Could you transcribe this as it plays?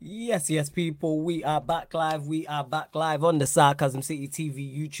Yes, people. We are back live. We are back live on the Sarcasm City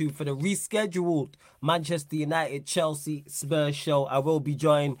TV YouTube for the rescheduled Manchester United Chelsea Spurs show. I will be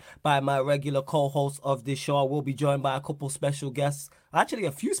joined by my regular co-host of this show. I will be joined by a couple special guests. Actually,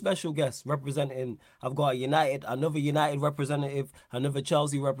 a few special guests representing. I've got another United representative, another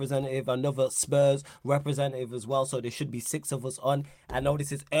Chelsea representative, another Spurs representative as well. So there should be 6 of us on. I know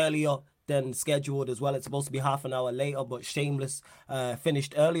this is earlier than scheduled as well. It's supposed to be half an hour later, but Shameless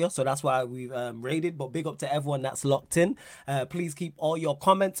finished earlier, so that's why we've raided. But big up to everyone that's locked in. Please keep all your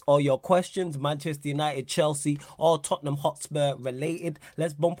comments, all your questions, Manchester United, Chelsea, or Tottenham Hotspur related.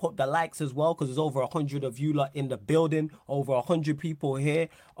 Let's bump up the likes as well, because there's over 100 of you lot in the building, over 100 people here,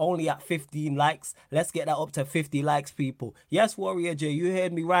 only at 15 likes. Let's get that up to 50 likes, people. Yes, Warrior J, you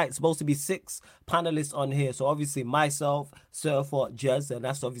heard me right. It's supposed to be 6 panelists on here. So obviously myself, Surfer, Jez, and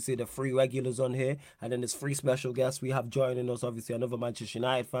that's obviously the 3 regulars on here. And then there's 3 special guests we have joining us. Obviously another Manchester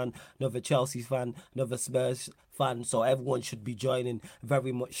United fan, another Chelsea fan, another Spurs fan. So everyone should be joining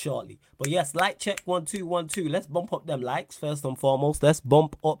very much shortly. But yes, like check 1 2 1 2. Let's bump up them likes first and foremost. Let's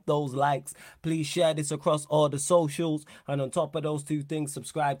bump up those likes. Please share this across all the socials. And on top of those 2 things,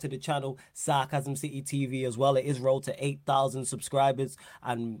 subscribe to the channel Sarcasm City TV as well. It is rolled to 8,000 subscribers.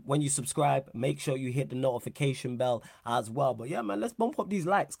 And when you subscribe, make sure you hit the notification bell as well. But yeah, man, let's bump up these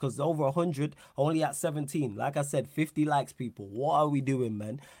likes, because over 100, only at 17. Like I said, 50 likes, people. What are we doing,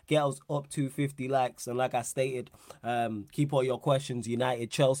 man? Get us up to 50 likes. And like I stated, keep all your questions United,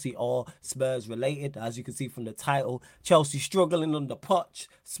 Chelsea, or Spurs related. As you can see from the title, Chelsea struggling under Poch,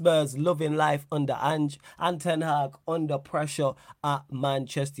 Spurs loving life under Ange, and Ten Hag under pressure at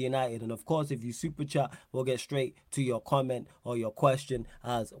Manchester United. And of course, if you super chat, we'll get straight to your comment or your question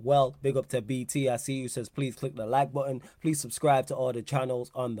as well. Big up to BT. I see you, says please click the like button. Please subscribe to all the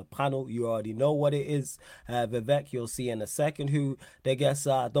channels on the panel. You already know what it is. Vivek, you'll see in a second who the guests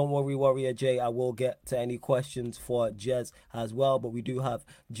are. Don't worry, Warrior J, I will get to any questions for Jez as well. But we do have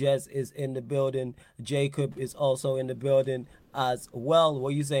Jez is in the building. Jacob is also in the building as well. What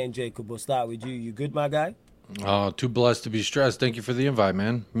are you saying, Jacob? We'll start with you. You good, my guy? Too blessed to be stressed. Thank you for the invite,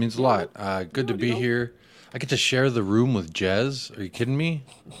 man. It means a lot. Good to be here. I get to share the room with Jez. Are you kidding me?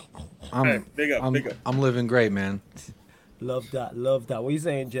 Big up. I'm living great, man. Love that. What are you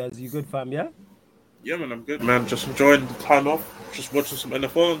saying, Jez? You good, fam? Yeah? Yeah, man, I'm good, man. Just enjoying the time off. Just watching some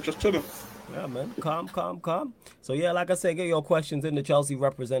NFL and just chilling. Yeah, man. Calm. So, yeah, like I said, get your questions in. The Chelsea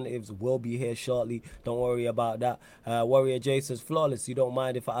representatives will be here shortly. Don't worry about that. Warrior J says, flawless. You don't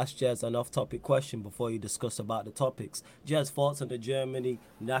mind if I ask Jez an off-topic question before you discuss about the topics. Jez, thoughts on the Germany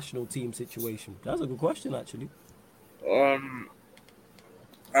national team situation? That's a good question, actually.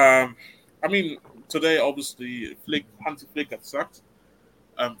 I mean, today, obviously, Hansi Flick got sacked.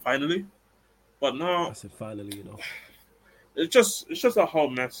 Finally. But now... I said finally, you know. It's just a whole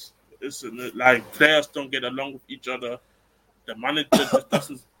mess. It's like players don't get along with each other. The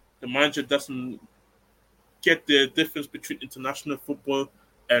manager doesn't get the difference between international football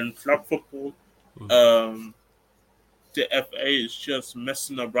and club football. Mm-hmm. The FA is just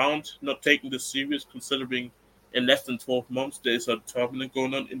messing around, not taking this serious, considering in less than 12 months there's a tournament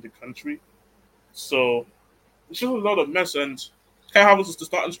going on in the country. So it's just a lot of mess, and Kai Havertz is the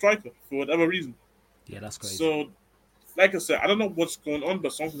starting striker for whatever reason. Yeah, that's crazy. So, like I said, I don't know what's going on,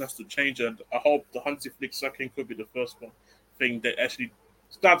 but something has to change, and I hope the Hansi Flick sacking could be the first thing that actually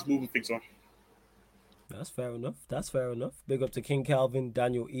starts moving things on. That's fair enough. Big up to King Calvin,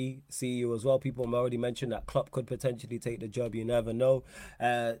 Daniel E, see you as well. People have already mentioned that Klopp could potentially take the job. You never know.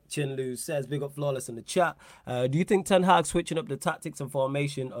 Chinlu says, big up Flawless in the chat. Do you think Ten Hag switching up the tactics and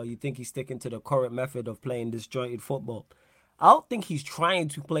formation, or you think he's sticking to the current method of playing disjointed football? I don't think he's trying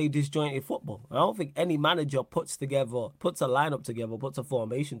to play disjointed football. I don't think any manager puts a lineup together, puts a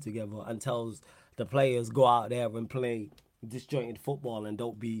formation together, and tells the players go out there and play disjointed football and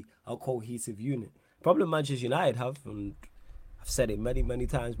don't be a cohesive unit. Problem Manchester United have, and I've said it many, many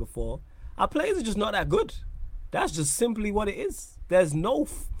times before, our players are just not that good. That's just simply what it is. There's no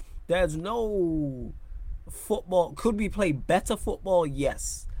football. Could we play better football?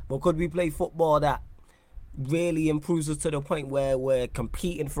 Yes. But could we play football that really improves us to the point where we're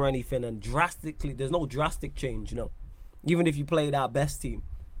competing for anything, and there's no drastic change, even if you played our best team,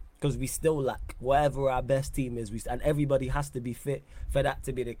 because we still lack whatever our best team is, and everybody has to be fit for that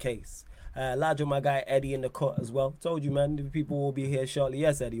to be the case. Larger, my guy Eddie in the cut as well. Told you, man, the people will be here shortly.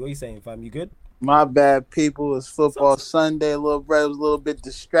 Yes, Eddie, what are you saying, fam? You good? My bad, people. It's football Sunday. Little brother was a little bit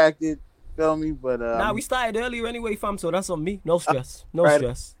distracted. Feel me? But we started earlier anyway, fam, so that's on me. No stress.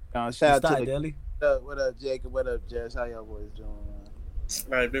 Stress. Shout out to early. What up, Jacob? What up, Jess? How y'all boys doing, man?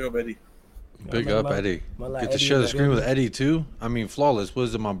 All right, big up, Eddie. Big man, up, man. Eddie. Man like Get to Eddie share the and screen with Eddie too. I mean, flawless.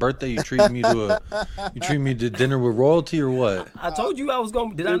 Was it my birthday? You treat me to dinner with royalty or what? I told you I was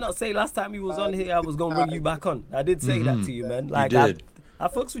going. Did I not say last time you was on here I was going to bring you back on? I did say that to you, man. Like did. I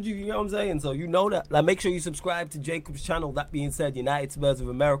fucks with you. You know what I'm saying? So you know that. Like, make sure you subscribe to Jacob's channel. That being said, United Spurs of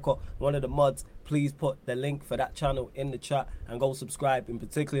America, one of the mods. Please put the link for that channel in the chat and go subscribe. In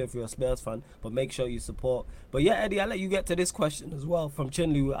particular, if you're a Spurs fan, but make sure you support. But yeah, Eddie, I'll let you get to this question as well from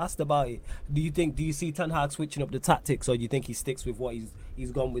Chinley, who asked about it. Do you see Ten Hag switching up the tactics, or do you think he sticks with what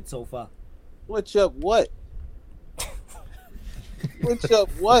he's gone with so far? Switch up what? Switch up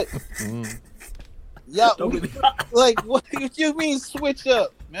what? Y'all, like, what you mean switch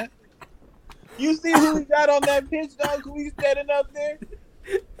up, man? You see who he got on that pitch, dog? Who he's standing up there?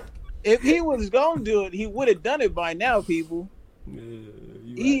 If he was gonna do it, he would have done it by now, people. Yeah,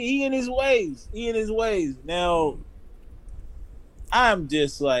 he in his ways. He in his ways. Now, I'm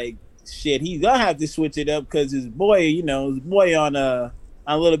just like, shit, he's gonna have to switch it up because his boy on a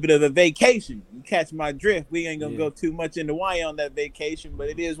little bit of a vacation. You catch my drift. We ain't gonna go too much into why on that vacation, but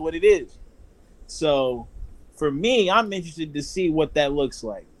it is what it is. So, for me, I'm interested to see what that looks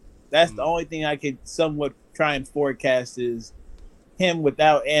like. That's the only thing I could somewhat try and forecast is him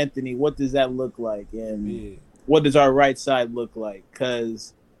without Anthony. What does that look like? And what does our right side look like?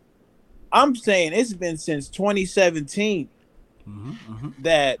 Because I'm saying it's been since 2017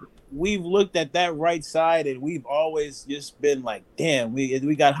 that we've looked at that right side and we've always just been like, damn,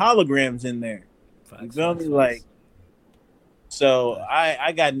 we got holograms in there. You feel me? Like, so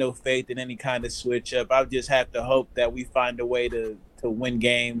I got no faith in any kind of switch up. I just have to hope that we find a way to win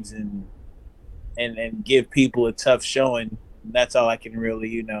games and give people a tough showing. That's all I can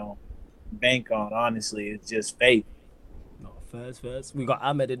really, bank on. Honestly, it's just faith. No, first. We got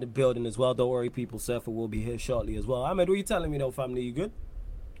Ahmed in the building as well. Don't worry, people. Surfer will be here shortly as well. Ahmed, what are you telling me, though, family? You good?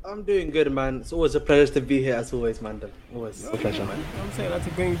 I'm doing good, man. It's always a pleasure to be here, as always, man. Always a pleasure. Man. I'm saying that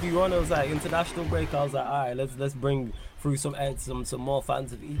to bring you on. It was like international break. I was like, all right, let's bring through some more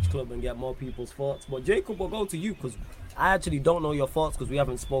fans of each club and get more people's thoughts. But Jacob, we'll go to you because I actually don't know your thoughts because we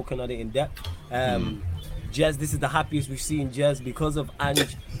haven't spoken on it in depth. Jez, this is the happiest we've seen Jez because of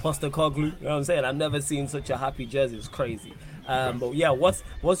Ange Postecoglou. You know what I'm saying? I've never seen such a happy Jez. It's crazy. But yeah, what's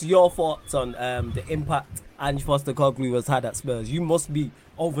your thoughts on the impact Ange Postecoglou has had at Spurs? You must be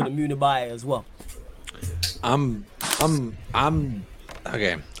over the moon about it as well. I'm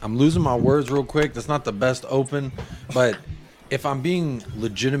okay. I'm losing my words real quick. That's not the best open, but if I'm being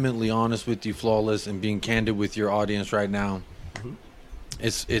legitimately honest with you, Flawless, and being candid with your audience right now,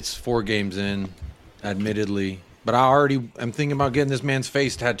 it's 4 games in, admittedly, but I already am thinking about getting this man's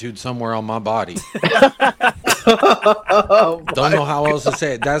face tattooed somewhere on my body. Don't know how else to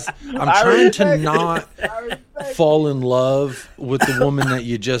say it. I'm trying to not fall in love with the woman that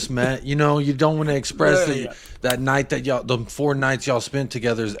you just met. You don't want to express that night that the 4 nights y'all spent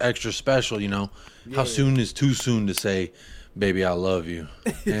together is extra special. How soon is too soon to say, baby, I love you?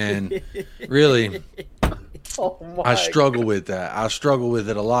 And really, I struggle with that. I struggle with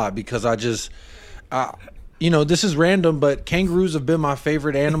it a lot because this is random, but kangaroos have been my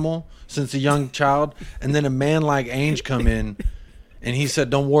favorite animal since a young child. And then a man like Ange come in and he said,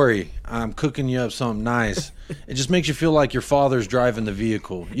 don't worry, I'm cooking you up something nice. It just makes you feel like your father's driving the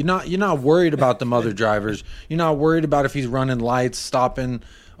vehicle. You're not worried about the other drivers. You're not worried about if he's running lights, stopping.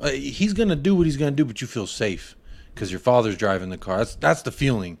 He's going to do what he's going to do, but you feel safe because your father's driving the car. That's the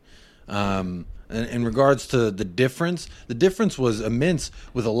feeling. In regards to the difference was immense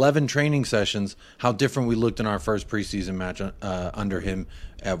with 11 training sessions, how different we looked in our first preseason match under him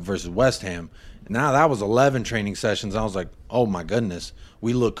versus West Ham. Now that was 11 training sessions. I was like, oh my goodness,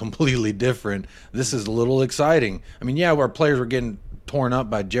 we look completely different. This is a little exciting. I mean, yeah, our players were getting torn up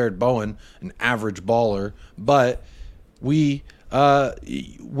by Jared Bowen, an average baller, but we're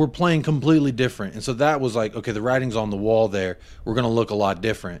playing completely different. And so that was like, okay, the writing's on the wall there. We're going to look a lot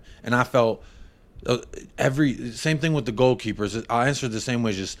different. And I felt same thing with the goalkeepers. I answered the same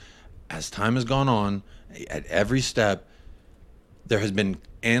way. Just as time has gone on, at every step, there has been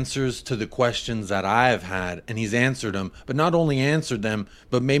answers to the questions that I have had, and he's answered them. But not only answered them,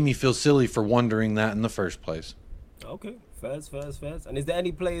 but made me feel silly for wondering that in the first place. Okay, fast. And is there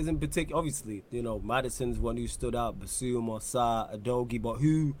any players in particular? Obviously, Madison's one who stood out, Basum or Sa, Adogi, but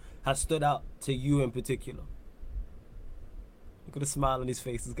who has stood out to you in particular? Look at the smile on his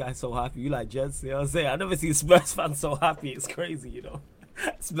face. This guy's so happy. You like Jets? You know what I'm saying? I never seen Spurs fans so happy. It's crazy,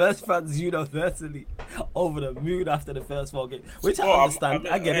 Spurs fans universally over the moon after the first 4 games, which I Oh, understand.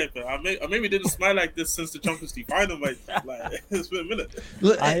 I get it. I maybe didn't smile like this since the Champions League final, mate. Like, it's been a minute.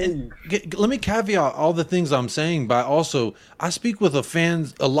 I hear you. Let me caveat all the things I'm saying by also I speak with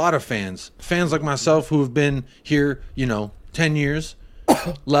a lot of fans like myself who have been here, 10 years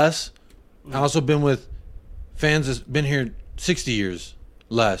less. I also been with fans that's been here 60 years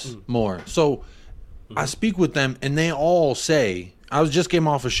less, more. So I speak with them and they all say, I just came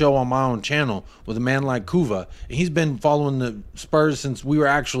off a show on my own channel with a man like Kuva, and he's been following the Spurs since we were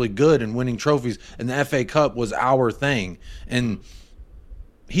actually good and winning trophies, and the FA Cup was our thing. And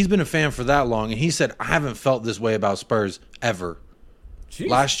he's been a fan for that long, and he said, I haven't felt this way about Spurs ever. Jeez.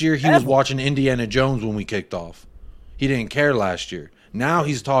 Last year, he was watching Indiana Jones when we kicked off. He didn't care last year. Now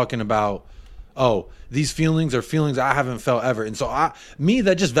he's talking about, oh, these feelings are feelings I haven't felt ever. And so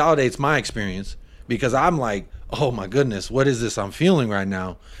that just validates my experience, because I'm like, oh my goodness, what is this I'm feeling right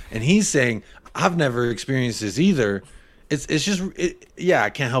now? And he's saying, I've never experienced this either. It's just, I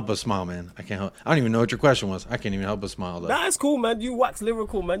can't help but smile, man. I don't even know what your question was. I can't even help but smile, though. Nah, it's cool, man. You wax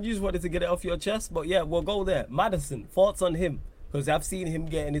lyrical, man. You just wanted to get it off your chest. But yeah, we'll go there. Madison, thoughts on him? Because I've seen him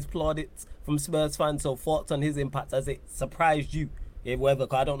getting his plaudits from Spurs fans. So thoughts on his impact, as it surprised you? Yeah, whether,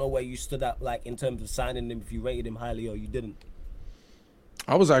 cause I don't know where you stood at, like, in terms of signing him, if you rated him highly or you didn't.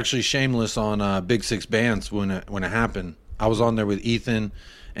 I was actually shameless on Big Six Bands when it happened. I was on there with Ethan,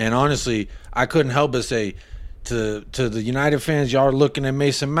 and honestly, I couldn't help but say to the United fans, y'all are looking at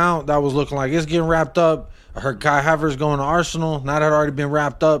Mason Mount. That was looking like it's getting wrapped up. I heard Kai Havertz going to Arsenal. Now that had already been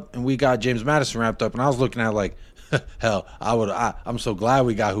wrapped up, and we got James Madison wrapped up, and I was looking at like, hell, I'm so glad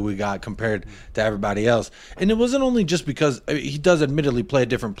we got who we got compared to everybody else. And it wasn't only just because he does admittedly play a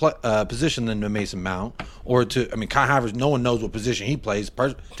different position than Mason Mount, or Kai Havertz. No one knows what position he plays.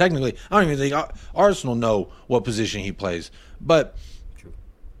 Technically, I don't even think Arsenal know what position he plays. But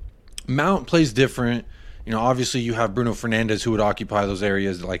Mount plays different. Obviously you have Bruno Fernandes who would occupy those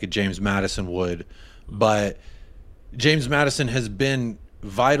areas like a James Madison would, but James Madison has been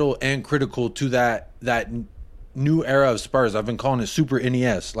vital and critical to that new era of Spurs. I've been calling it Super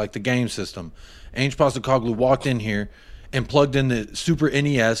NES, like the game system. Ange Postecoglou walked in here and plugged in the Super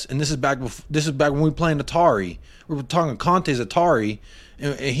NES, and this is back when we were playing Atari. We were talking Conte's Atari,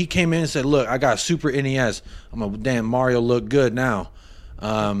 and he came in and said, "Look, I got Super NES. I'm like, damn, Mario look good now."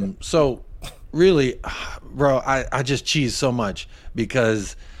 So really, bro, I just cheese so much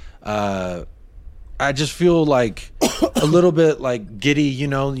because I just feel like a little bit like giddy, you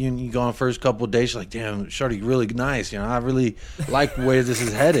go on first couple of days, you're like, damn, shorty really nice, I really like the way this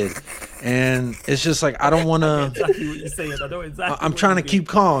is headed. And it's just like, I don't want to. Exactly what you're saying. I know exactly. I'm trying to keep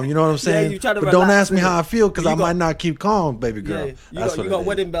calm, you know what I'm saying? Yeah, but don't ask me how I feel, because I might not keep calm, baby girl. Yeah, you got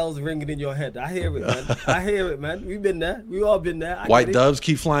wedding bells ringing in your head. I hear it, man. I hear it, man. We've been there. We all been there. White doves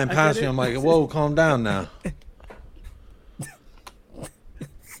keep flying past me. I'm like, whoa, calm down now.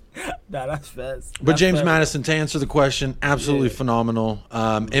 Nah, that's fast. But James Madison, to answer the question, absolutely phenomenal.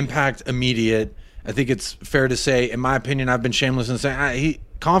 Impact immediate. I think it's fair to say, in my opinion, I've been shameless in saying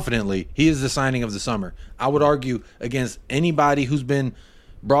he is the signing of the summer. I would argue against anybody who's been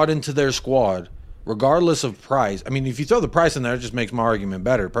brought into their squad, regardless of price. I mean, if you throw the price in there, it just makes my argument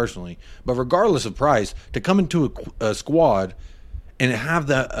better, personally. But regardless of price, to come into a squad and have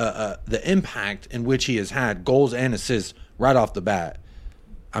the impact in which he has had, goals and assists right off the bat.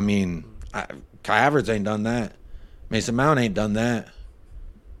 I mean, Kai Havertz ain't done that. Mason Mount ain't done that.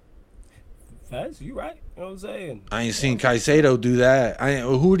 Fast, you right. You know what I'm saying? I ain't seen Caicedo do that.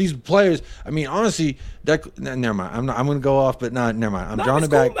 Who are these players? I mean, honestly, never mind. I'm going to go off, but never mind. I'm drawing it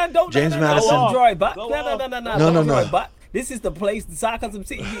back. James Madison. Don't draw it back. No. This is the place, the Sarcasm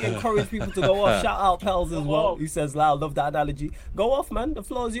City. We encourage people to go off. Shout out Pels as well. He says, "Loud, love that analogy. Go off, man. The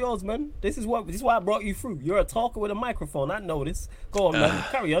floor is yours, man. This is why I brought you through. You're a talker with a microphone. I know this. Go on, man.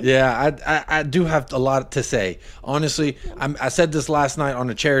 Carry on." Yeah, I do have a lot to say. Honestly, I said this last night on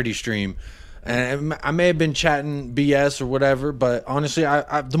a charity stream, and I may have been chatting BS or whatever, but honestly,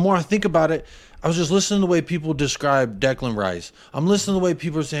 the more I think about it, I was just listening to the way people describe Declan Rice. I'm listening to the way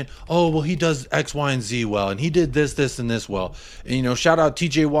people are saying, oh, well, he does X, Y, and Z well, and he did this, and this well. And, shout out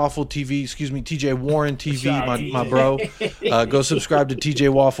TJ Waffle TV, TJ Warren TV, my bro. Go subscribe to TJ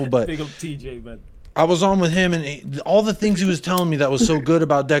Waffle. But big up TJ, man. I was on with him, and all the things he was telling me that was so good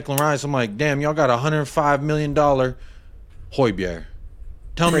about Declan Rice, I'm like, damn, y'all got $105 million Højbjerg.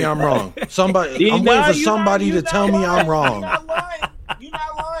 Tell me I'm wrong. I'm waiting for somebody to tell me I'm wrong. You're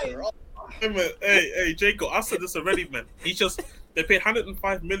not lying. Hey, Jacob, I said this already, man. They paid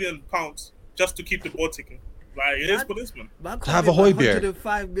 £105 million just to keep the ball ticking. Like, it is for this, man. Have a Højbjerg.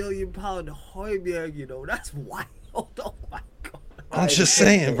 £105 million Højbjerg, that's wild. Oh my God. I'm just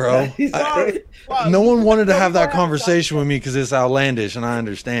saying, bro. Sorry. Wow, No one wanted to you have gonna that conversation with me because it's outlandish, and I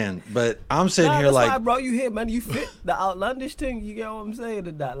understand. But I'm sitting here that's why I like, brought you here, man. You fit the outlandish thing. You get what I'm saying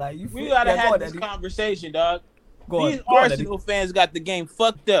to that? Like you fit. We gotta go have on, this Eddie. conversation, dog. Go on, These go on, Arsenal fans got the game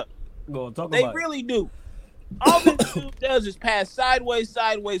fucked up. Eddie. Go on, talk They about really do. All this dude does is pass sideways,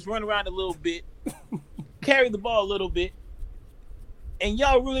 run around a little bit, carry the ball a little bit, and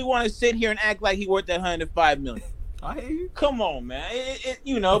y'all really want to sit here and act like he worth that $105 million. I hear you. Come on, man.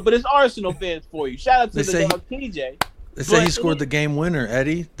 But it's Arsenal fans for you. Shout out to the dog TJ. they say he scored the game winner,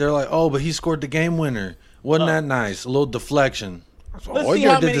 Eddie. They're like, oh, but he scored the game winner. Wasn't that nice? A little deflection. Let's see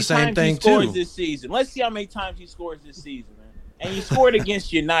how many did the same times he thing scores too. this season. Let's see how many times he scores this season, man. And he scored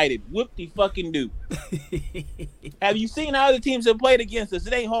against United. Whoop-de-fucking-do. Have you seen how other teams have played against us?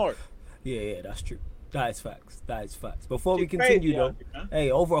 It ain't hard. Yeah, that's true. That is facts. That is facts. Before we It's continue, crazy though, out there, man.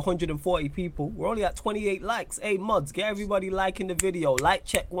 hey, over 140 people. We're only at 28 likes. Hey, mods, get everybody liking the video. Like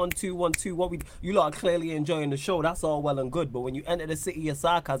check 1212. You lot are clearly enjoying the show. That's all well and good. But when you enter the city of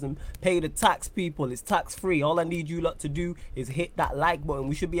sarcasm, pay the tax, people. It's tax free. All I need you lot to do is hit that like button.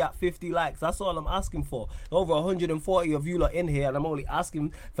 We should be at 50 likes. That's all I'm asking for. Over 140 of you lot in here, and I'm only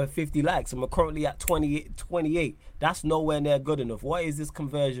asking for 50 likes. And we're currently at 28. That's nowhere near good enough. What is this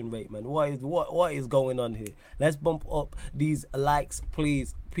conversion rate, man? What is going on here? Let's bump up these likes,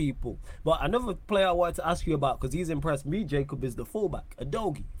 please, people. But another player I wanted to ask you about, because he's impressed me, Jacob, is the fullback,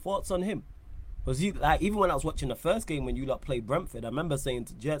 Adogi. Thoughts on him? Because he, like, even when I was watching the first game when you lot played Brentford, I remember saying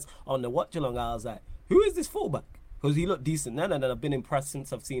to Jets on the watch along, I was like, who is this fullback? Because he looked decent then, and then I've been impressed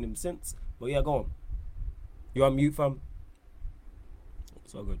since I've seen him since. But yeah, go on. You're on mute, fam.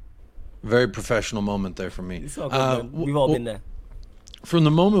 So good. Very professional moment there for me. It's all good, man. We've all been there. From the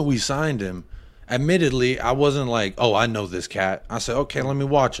moment we signed him, admittedly, I wasn't like, oh, I know this cat. I said, okay, let me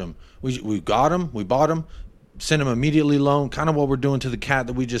watch him. We got him. We bought him. Sent him immediately loan. Kind of what we're doing to the cat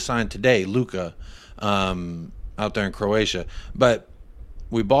that we just signed today, Luka, out there in Croatia. But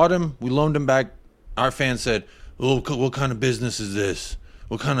we bought him. We loaned him back. Our fans said, oh, what kind of business is this?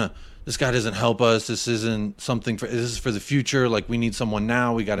 This guy doesn't help us. This isn't something this is for the future. Like, we need someone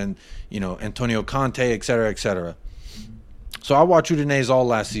now. We got Antonio Conte, et cetera, et cetera. So I watched Udinese all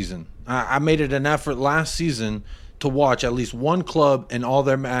last season. I made it an effort last season to watch at least one club in all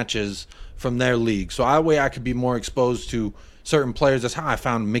their matches from their league. So that way I could be more exposed to certain players. That's how I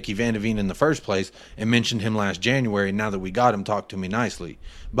found Mickey Van de Veen in the first place and mentioned him last January. Now that we got him, talked to me nicely.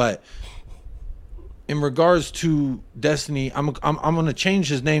 But in regards to Destiny, I'm going to change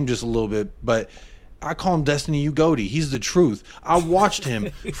his name just a little bit, but I call him Destiny Ugodi. He's the truth. I watched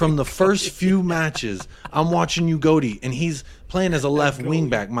him from the first few matches. I'm watching Ugodi, and he's playing as a left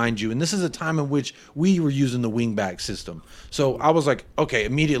wingback, mind you. And this is a time in which we were using the wingback system. So I was like, okay,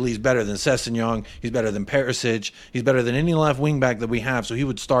 immediately he's better than Sessegnon. He's better than Perisic. He's better than any left wingback that we have. So he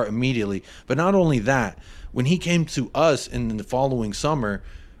would start immediately. But not only that, when he came to us in the following summer,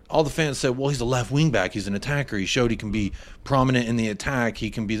 all the fans said, well, he's a left wing back. He's an attacker. He showed he can be prominent in the attack. He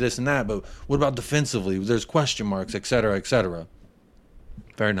can be this and that. But what about defensively? There's question marks, et cetera, et cetera.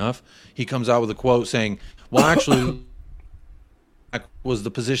 Fair enough. He comes out with a quote saying, well, actually, that was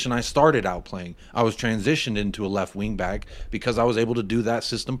the position I started out playing. I was transitioned into a left wing back because I was able to do that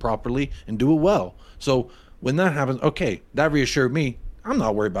system properly and do it well. So when that happens, okay, that reassured me. I'm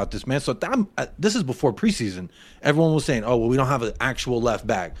not worried about this, man. So this is before preseason. Everyone was saying, oh, well, we don't have an actual left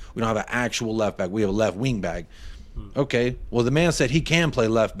back. We don't have an actual left back. We have a left wing back. Okay. Well, the man said he can play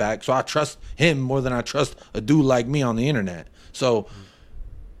left back, so I trust him more than I trust a dude like me on the internet. So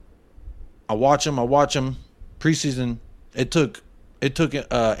I watch him. Preseason, it took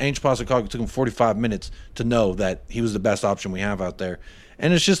Ange Postecoglou, it took him 45 minutes to know that he was the best option we have out there.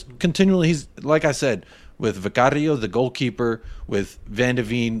 And it's just continually, he's, like I said, with Vicario, the goalkeeper, with Van de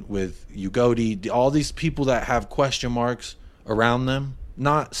Veen, with Ugodi, all these people that have question marks around them,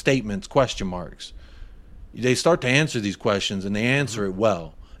 not statements, question marks. They start to answer these questions, and they answer it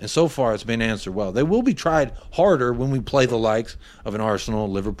well. And so far, it's been answered well. They will be tried harder when we play the likes of an Arsenal,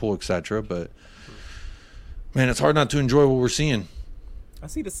 Liverpool, etc. But, man, it's hard not to enjoy what we're seeing. I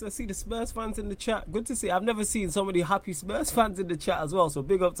see the Spurs fans in the chat. Good to see. I've never seen so many happy Spurs fans in the chat as well. So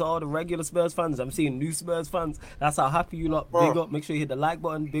big up to all the regular Spurs fans. I'm seeing new Spurs fans. That's how happy you lot. Big up. Make sure you hit the like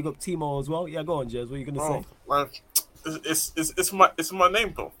button. Big up Timo as well. Yeah, go on, Jez. What are you gonna say? Like, it's my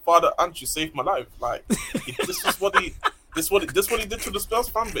name, bro. Father Ange saved my life. Like, this is what he did to the Spurs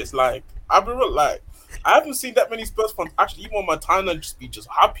fan base. Like, I'll be real. Like, I haven't seen that many Spurs fans actually even on my timeline just be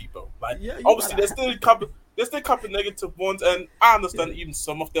happy, bro. Like, yeah, obviously there's still a couple negative ones, and I understand even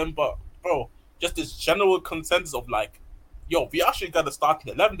some of them, but bro, just this general consensus of like, yo, we actually got a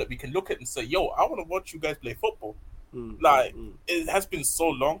starting 11 that we can look at and say, yo, I want to watch you guys play football. Like it has been so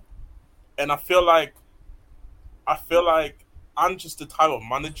long, and I feel like I'm just the type of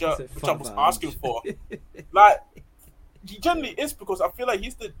manager which I was asking for. Like he generally is, because I feel like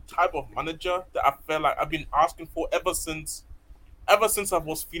he's the type of manager that I feel like I've been asking for ever since I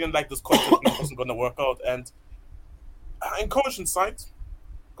was feeling like this contract wasn't going to work out. And encouraging signs,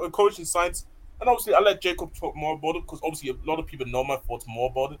 and obviously I let Jacob talk more about it, because obviously a lot of people know my thoughts more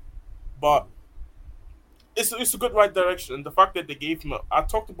about it. But it's a good right direction. And the fact that they gave him I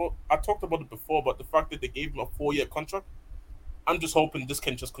talked about it before, but the fact that they gave him a 4-year contract, I'm just hoping this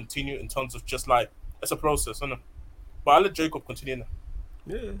can just continue in terms of just like it's a process, isn't it? But I'll let Jacob continue now.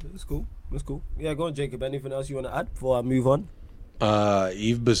 Yeah, that's cool. Yeah, go on, Jacob. Anything else you want to add before I move on?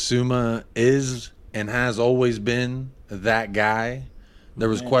 Yves Bissouma is and has always been that guy. There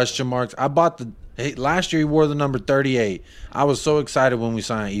was question marks. I bought last year he wore the number 38. I was so excited when we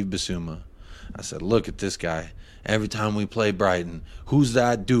signed Yves Bissouma. I said, look at this guy. Every time we play Brighton, who's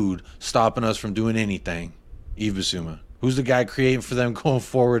that dude stopping us from doing anything? Yves Bissouma. Who's the guy creating for them going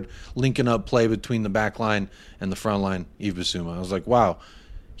forward, linking up play between the back line and the front line? Yves Bissouma. I was like, wow,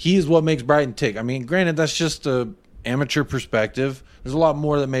 he is what makes Brighton tick. I mean, granted, that's just a amateur perspective. There's a lot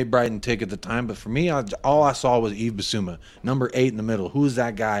more that made Brighton tick at the time, but for me, all I saw was Yves Bissouma, number 8 in the middle. Who's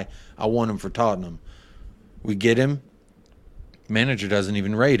that guy? I want him for Tottenham. We get him. Manager doesn't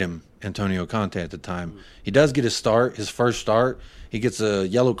even rate him, Antonio Conte at the time. He does get his first start. He gets a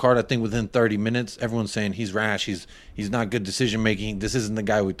yellow card, I think, within 30 minutes. Everyone's saying he's rash. He's not good decision making. This isn't the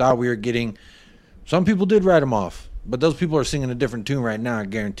guy we thought we were getting. Some people did write him off, but those people are singing a different tune right now. I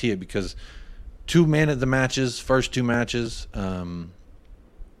guarantee it, because 2 man of the matches, first 2 matches. I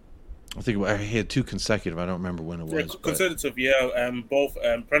think he had 2 consecutive. I don't remember when it was. Yeah, consecutive, yeah. Both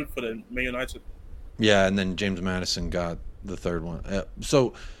Brentford and Man United. Yeah, and then James Maddison got the third one.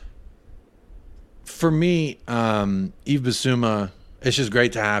 So for me, Yves Bissouma, it's just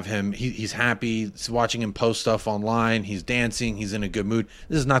great to have him. He's happy. He's watching him post stuff online. He's dancing. He's in a good mood.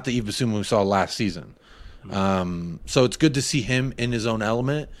 This is not the Yves Bissouma we saw last season. So it's good to see him in his own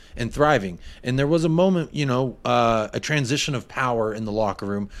element and thriving. And there was a moment, a transition of power in the locker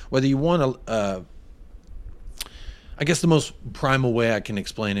room. Whether you want to, I guess the most primal way I can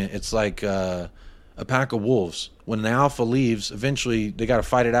explain it, it's like a pack of wolves. When the alpha leaves, eventually they got to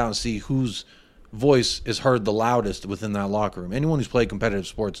fight it out and see whose voice is heard the loudest within that locker room. Anyone who's played competitive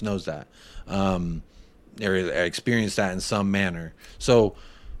sports knows that. Or experienced that in some manner. So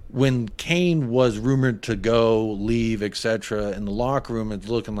when Kane was rumored to go, leave, etc., in the locker room, it's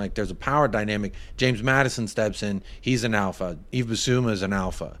looking like there's a power dynamic. James Maddison steps in. He's an alpha. Yves Bissouma is an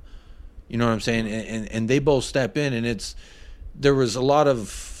alpha. You know what I'm saying? And they both step in, and there was a lot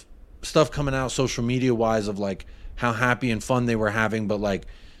of stuff coming out social media-wise of, like, how happy and fun they were having, but, like,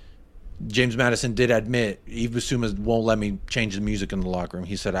 James Maddison did admit Yves Bissouma won't let me change the music in the locker room.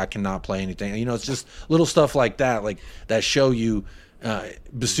 He said, I cannot play anything. It's just little stuff like that, that show you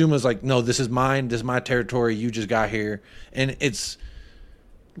Bissouma's like, no, this is mine. This is my territory. You just got here. And it's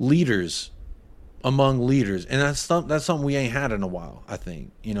leaders among leaders. And that's something we ain't had in a while, I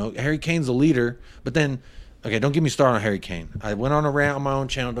think. Harry Kane's a leader, but then, okay, don't get me started on Harry Kane. I went on a rant on my own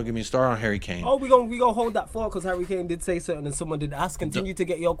channel. Don't get me started on Harry Kane. Oh, we gonna hold that for, because Harry Kane did say something and someone did ask. Continue to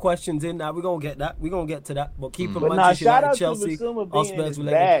get your questions in. Now we're gonna get that. We're gonna get to that. But keep in mind, shout out Chelsea, to Bissouma being in his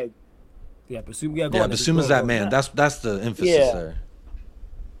related. bag. Yeah, Bissouma. Yeah, Bissouma's that man. That's the emphasis there.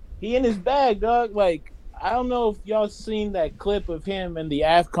 He in his bag, dog. Like, I don't know if y'all seen that clip of him in the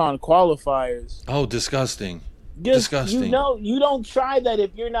AFCON qualifiers. Oh, disgusting. Disgusting. You don't try that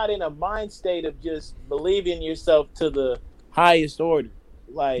if you're not in a mind state of just believing yourself to the highest order.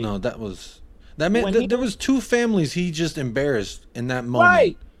 Like, no, that man. There was 2 families he just embarrassed in that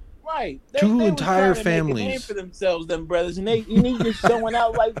moment. Right. They entire were trying to families make a name for themselves, them brothers, and they just showing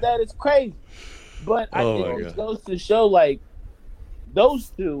out like that. It's crazy. But I think it goes to show, like,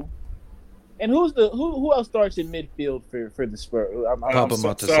 those 2. And who else starts in midfield for the Spurs? Papa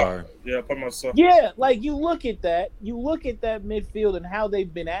Matasar. Yeah, Papa Matasar. Yeah, like, you look at that midfield and how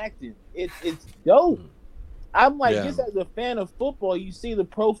they've been acting. It's dope. I'm like, just as a fan of football, you see the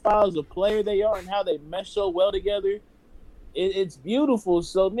profiles of player they are and how they mesh so well together. It's beautiful.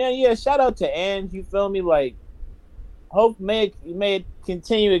 So, man, shout out to Ange. You feel me? Like, hope may it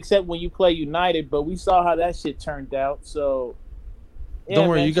continue except when you play United, but we saw how that shit turned out. So, don't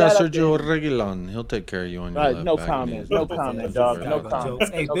worry, you got Sergio Reguilon. He'll take care of you on your left no back. comment, dog. No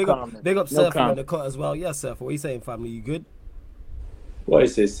comment. Hey, big up Surf in the cut as well. Yes, Surf. What are you saying, family? You good? What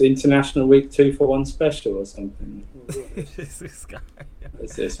is this? International Week 2-for-1 special or something? This guy.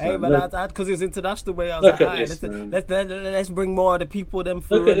 What's this, Hey man? man, because it was international way. I was Look like, at this, let's bring more of the people them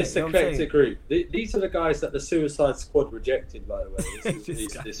through. Look at innit? this You know what I'm eclectic saying? group. These are the guys that the Suicide Squad rejected, by the way.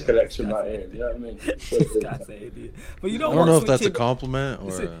 This collection right here. You know what I mean? This guy's an idiot. But you know I what? don't know if that's a Switching- compliment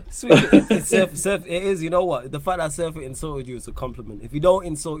or. Surf, it is. You know what? The fact that Surf insulted you is a compliment. If you don't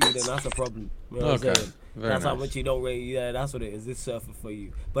insult you, then that's a problem. You know what I'm Okay. saying? Very That's how nice. much you don't rate. Yeah, that's what it is. This Surfer for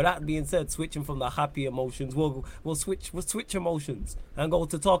you. But that being said, switching from the happy emotions, we'll switch emotions and go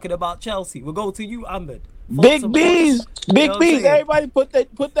to talking about Chelsea. We'll go to you, Ahmed. Big B's, You know Big what I'm B's. saying? Everybody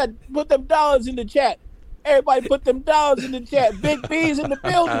put them dollars in the chat. Everybody put them dollars in the chat. Big B's in the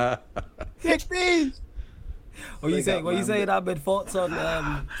building. Big B's. What you saying, Ahmed? Thoughts on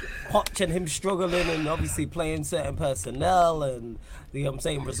Poch and him struggling and obviously playing certain personnel and you know what I'm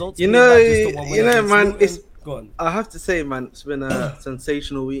saying results. You being know, back just the one win against man, Luton. it's. Go on. I have to say, man, it's been a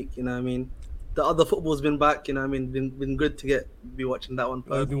sensational week. You know what I mean? The other football's been back. You know what I mean? Been good to be watching that one.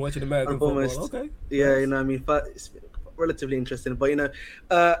 I've been watching American I've football. almost- Okay. Yeah, you know what I mean? But it's relatively interesting. But, you know,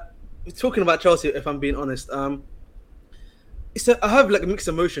 talking about Chelsea, if I'm being honest, I have like mixed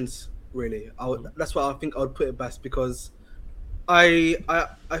emotions, really. That's why I think I would put it best because I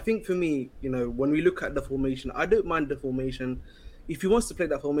think for me, you know, when we look at the formation, I don't mind the formation. If he wants to play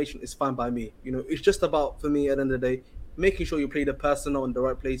that formation, it's fine by me. You know, it's just about, for me, at the end of the day, making sure you play the personnel in the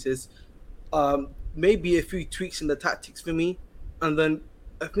right places. Maybe a few tweaks in the tactics for me, and then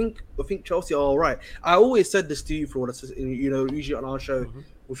I think Chelsea are all right. I always said this to you for you know, usually on our show,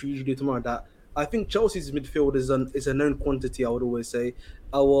 which we usually do tomorrow, that I think Chelsea's midfield is a known quantity. I would always say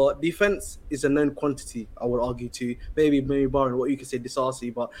our defense is a known quantity. I would argue too. Maybe barring what you could say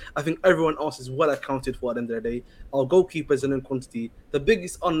Disasi, but I think everyone else is well accounted for at the end of the day. Our goalkeeper is a known quantity. The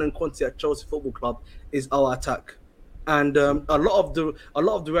biggest unknown quantity at Chelsea Football Club is our attack. And a lot of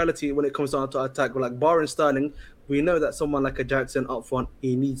the reality when it comes down to attack, like barring Sterling, we know that someone like a Jackson up front,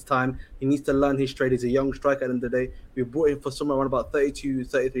 he needs time. He needs to learn his trade. He's a young striker at the end of the day. We brought him for somewhere around about 32,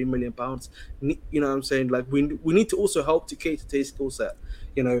 33 million pounds. You know what I'm saying? Like we need to also help to cater to his skill set.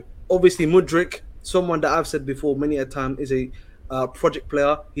 You know, obviously Mudryk, someone that I've said before many a time, is a project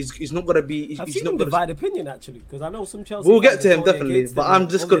player. He's not gonna be. I've He's seen not him gonna. divide opinion actually, because I know some Chelsea. We'll fans get to are him totally definitely, against but him, I'm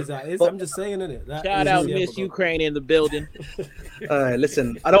just obvious gonna- that is. but- I'm just saying, innit? That Shout is out the Miss epical. Ukraine in the building.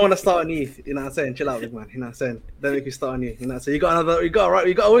 Listen, I don't want to start on you. You know what I'm saying? Chill out, big man. You know what I'm saying? Don't make me start on you. You know what I'm saying? You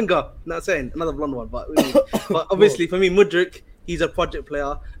got a winger. You know what I'm saying? Another blonde one, but obviously for me, Mudryk, he's a project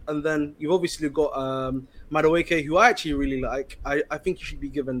player, and then you've obviously got Madueke, who I actually really like. I think he should be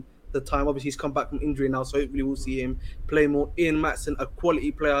given the time. Obviously, he's come back from injury now, so hopefully we'll see him play more. Ian Matson, a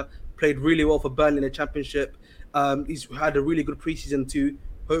quality player, played really well for Burnley in the Championship. He's had a really good preseason too.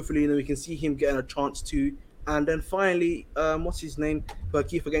 Hopefully, you know, we can see him getting a chance too. And then finally, what's his name? Who I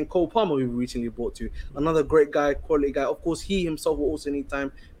keep forgetting, Cole Palmer, who we recently brought to. Another great guy, quality guy. Of course, he himself will also need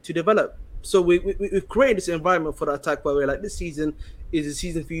time to develop. So we've created this environment for the attack where we're like, this season is a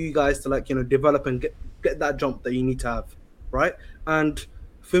season for you guys to, like, you know, develop and get that jump that you need to have, right? And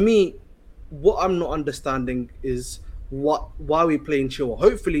for me, what I'm not understanding is why we playing Chilwell.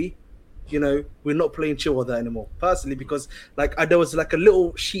 Hopefully, you know, we're not playing Chilwell there anymore. Personally, because like there was like a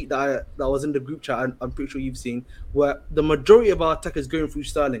little sheet that was in the group chat. I'm pretty sure you've seen, where the majority of our attackers going through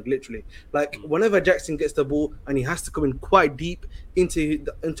Sterling. Literally, like whenever Jackson gets the ball and he has to come in quite deep into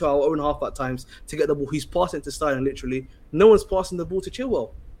our own half at times to get the ball, he's passing to Sterling. Literally, no one's passing the ball to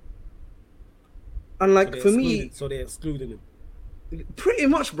Chilwell. And like for me, so they excluded him. pretty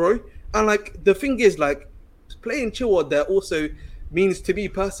much, bro. And like the thing is, like playing Chilwell there also means to me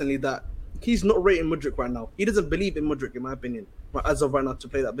personally that he's not rating Mudryk right now. He doesn't believe in Mudryk, in my opinion, right, as of right now, to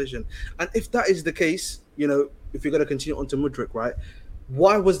play that vision. And if that is the case, you know, if you're going to continue on to Mudryk, right,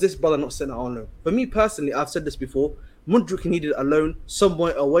 why was this brother not sent out on loan? For me personally, I've said this before, Mudryk needed a loan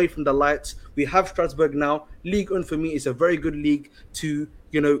somewhere away from the lights. We have Strasbourg now. League One for me is a very good league to,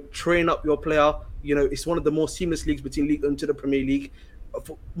 you know, train up your player. You know, it's one of the more seamless leagues between League One to the Premier League.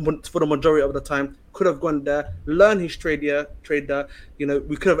 For the majority of the time, could have gone there, learn his trade there. You know,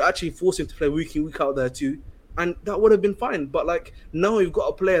 we could have actually forced him to play week in, week out there too, and that would have been fine. But like now we've got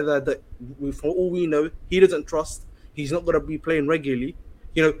a player there that, for all we know, he doesn't trust. He's not going to be playing regularly.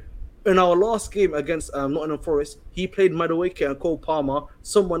 You know, in our last game against Nottingham Forest, he played Madueke and Cole Palmer,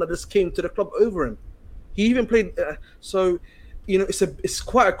 someone that just came to the club over him. He even played. So, you know, it's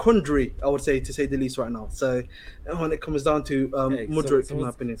quite a quandary, I would say, to say the least, right now. So when it comes down to Mudryk, in my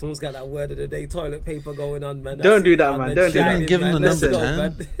opinion, Someone's got that word of the day, toilet paper going on, man. Don't do that, man. Don't do that. Give him the Let's number go, 10.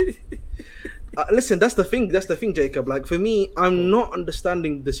 man. Listen, that's the thing, Jacob. Like for me, I'm not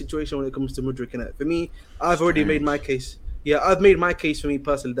understanding the situation when it comes to Mudryk. In it, for me, I've already made my case. yeah, I've made my case for me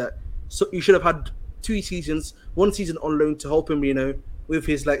personally that so you should have had 2 seasons, 1 season on loan to help him, with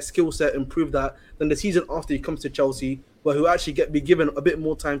his like skill set, improve that. Then the season after he comes to Chelsea, where he'll actually be given a bit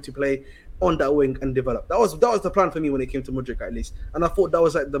more time to play on that wing and develop. That was the plan for me when it came to Mudryk, at least, and I thought that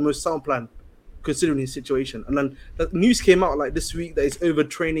was like the most sound plan considering his situation. And then the news came out like this week that he's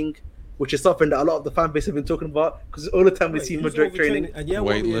overtraining, which is something that a lot of the fan base have been talking about because all the time we see Mudryk training.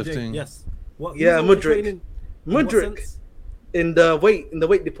 Weightlifting. Yes. Mudryk. Mudryk in the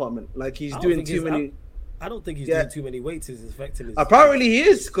weight department, like he's doing too many. I don't think he's doing too many weights. Is affecting his. Apparently he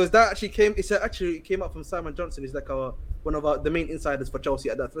is, because that actually came up from Simon Johnson. He's like one of the main insiders for Chelsea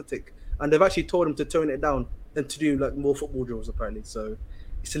at the Athletic, and they've actually told him to tone it down and to do like more football drills. Apparently, so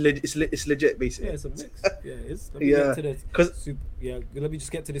it's legit basically. Yeah, it's a mix. Yeah, it is. Let me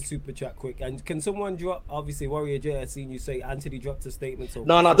just get to the super chat quick. And can someone drop? Obviously, Warrior J, I've seen you say Anthony dropped a statement. So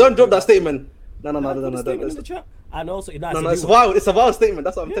no, don't drop that statement. No, don't. In the chat. And also, it's wild. It's a wild statement.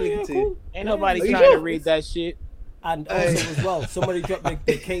 That's what I'm telling you too. Ain't nobody trying to read that shit. And also as well, somebody dropped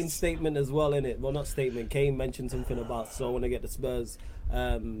the Kane statement as well in it. Well, not statement. Kane mentioned something about. So I want to get the Spurs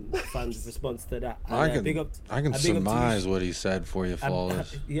fans' response to that. And, I can surmise what he said for you,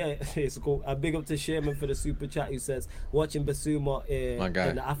 Flawless. Yeah, it's cool. A big up to Sherman for the super chat who says watching Basuma in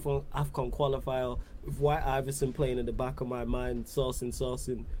the AFCON qualifier with White Iverson playing in the back of my mind,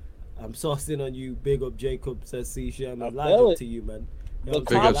 saucing. I'm saucing on you. Big up, Jacob, says C. Sherman. Live up to you, man. The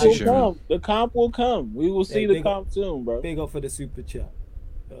comp will come. The comp will come. We will see the comp soon, bro. Big up for the super chat.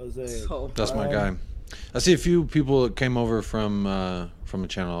 That's my guy. I see a few people that came over from a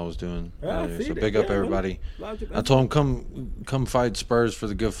channel I was doing. So big up everybody. I told them come fight Spurs for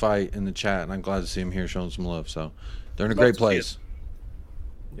the good fight in the chat, and I'm glad to see them here showing some love. So they're in a great place.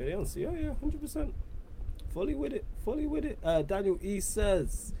 Yeah, they don't see. 100%. Fully with it. Daniel E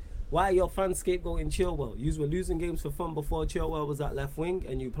says, why are your fans scapegoating Chilwell? You were losing games for fun before Chilwell was at left wing,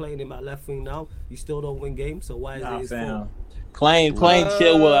 and you playing him at left wing now. You still don't win games, so why is it his fault? Playing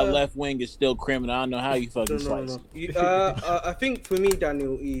Chilwell at left wing is still criminal. I don't know how you fucking slice. I think for me,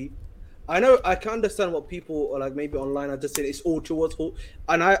 Daniel E, I can understand what people are like. Maybe online are just saying it's all Chilwell's fault,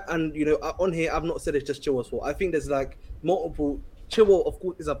 and on here I've not said it's just Chilwell's fault. I think there's like multiple. Chilwell, of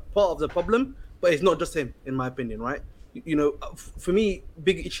course, is a part of the problem, but it's not just him, in my opinion, right? For me,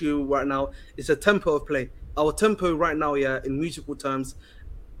 big issue right now is the tempo of play. Our tempo right now, in musical terms,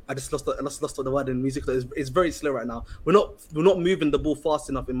 I just lost the word in music. It's very slow right now. We're not moving the ball fast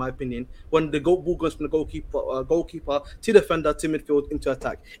enough, in my opinion. When the ball goes from the goalkeeper to defender to midfield into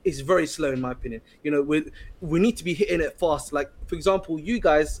attack, it's very slow, in my opinion. We need to be hitting it fast. Like for example, you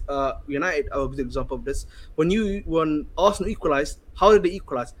guys, United are a good example of this. When Arsenal equalised, how did they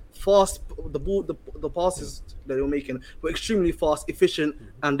equalise? Fast, the passes that they were making were extremely fast, efficient,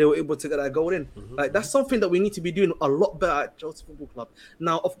 and they were able to get that goal in. Like that's something that we need to be doing a lot better at Chelsea Football Club.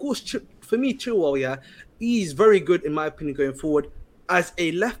 Now, of course, for me, Chilwell, he's very good in my opinion going forward as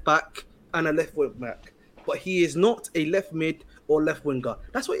a left back and a left wing back, but he is not a left mid or left winger.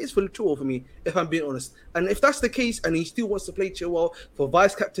 That's what it is for Chilwell for me, if I'm being honest. And if that's the case, and he still wants to play Chilwell for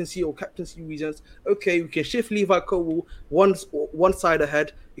vice captaincy or captaincy reasons, okay, we can shift Levi Colwill one side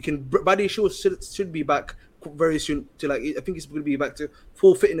ahead. Buddy Shaw should be back very soon to I think he's going to be back to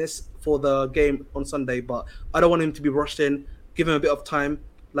full fitness for the game on Sunday, but I don't want him to be rushed in. Give him a bit of time.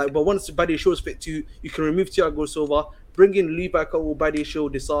 But once Buddy Shaw is fit too, you can remove Thiago Silva, bring in Levi Colwill, Buddy Shaw,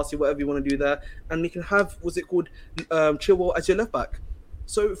 Disasi, whatever you want to do there, and you can have Chilwell as your left back.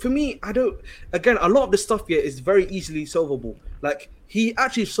 So for me, a lot of the stuff here is very easily solvable. Like he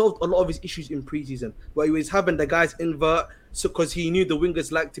actually solved a lot of his issues in preseason, where he was having the guys invert, so because he knew the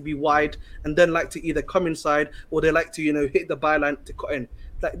wingers like to be wide and then like to either come inside or they like to hit the byline to cut in.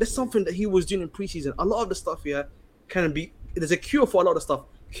 Like that's something that he was doing in preseason. A lot of the stuff here there's a cure for a lot of stuff.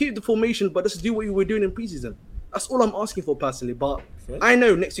 Keep the formation, but just do what you were doing in preseason. That's all I'm asking for personally. But I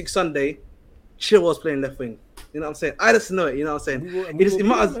know next week Sunday, Chilwell's playing left wing. You know what I'm saying? I just know it. You know what I'm saying? It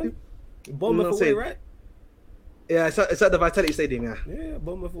might as Bournemouth away, right? Yeah, it's at the Vitality Stadium, Yeah,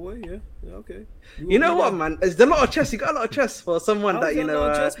 Bournemouth away, yeah, okay. You know what, man? There's a lot of chess. You got a lot of chess for someone that,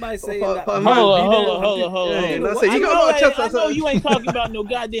 chess by saying that. Hold on. You got a lot of chess. I know you ain't talking about no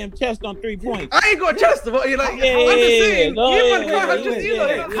goddamn chest on 3 points. I ain't got chest, but you're like, I'm just saying.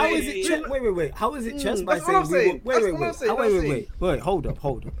 How is it chess? Wait. How is it chess by saying? Wait. Hold up.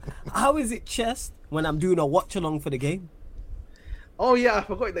 How is it chess when I'm doing a watch along for the game? Oh yeah, I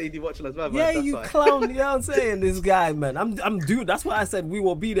forgot that you did watching as well. Yeah, you clown. You know what I'm saying? This guy, man. I'm doing. That's why I said we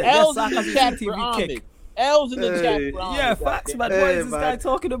will be there. Yes, Sarcasm TV kick. L's in the chat. Hey. Ron. Yeah, facts, man. What Hey, is this man. guy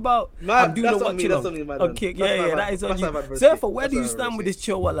talking about? Man, I'm doing that's the on me, watching that's on. on me, man. Okay, That's yeah, my that is on that's you. my adversity. Surfer, where That's do you my stand with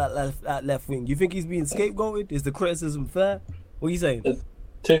adversity. this Chilwell at left wing? You think he's being scapegoated? Is the criticism fair? What are you saying?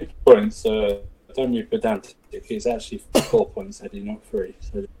 2 points. Don't be pedantic. It's actually 4 points, Eddie, not 3.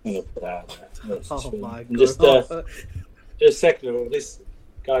 So I'm gonna put that out there. Oh my And god. just second of all, this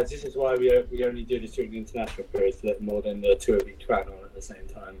is why we only do this during the international period to let more than the 2 of you crack on at the same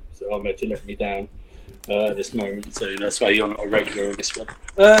time. So I'm to let me down at this moment. So that's why you're not a regular in this one.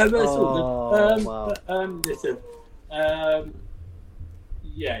 That's all good. Wow. Listen.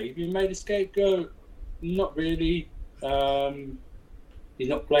 Yeah, you've been made a scapegoat. Not really. He's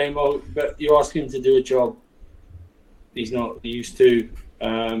not playing well, but you're asking him to do a job he's not used to.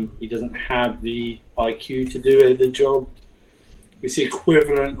 He doesn't have the IQ to do the job. It's the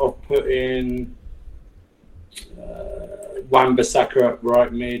equivalent of putting Wan-Bissaka up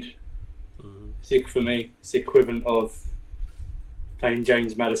right mid. For me, it's the equivalent of playing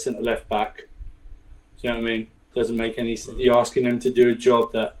James Maddison at left back. Do you know what I mean? Doesn't make any sense. You're asking them to do a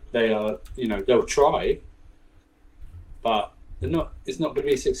job that they are, they'll try, but it's not going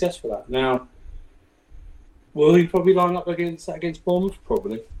to be successful at. Now, will he probably line up against Bournemouth?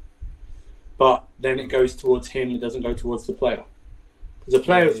 Probably. But then it goes towards him, it doesn't go towards the player. Because the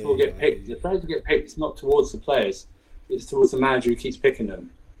players will get picked. The players will get picked, it's not towards the players, it's towards the manager who keeps picking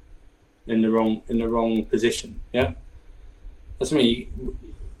them in the wrong position. Yeah? That's me.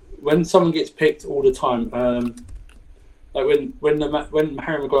 When someone gets picked all the time, like when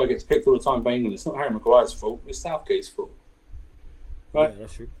Harry Maguire gets picked all the time by England, it's not Harry Maguire's fault, it's Southgate's fault. Right? Yeah,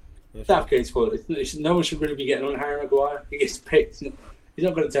 that's true. Southgate's fault. No one should really be getting on Harry Maguire. He gets picked. He's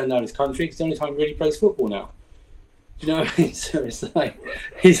not going to turn down his country. It's the only time he really plays football now. Do you know what I mean? So it's like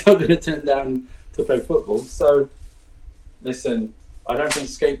he's not going to turn down to play football. So listen, I don't think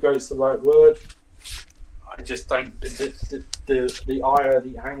scapegoat's the right word. I just don't. The ire,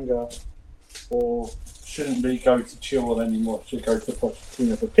 the anger, or shouldn't be go to Chilwell anymore. It should go to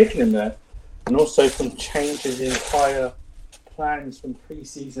Pochettino for picking him there, and also from changing the entire plans from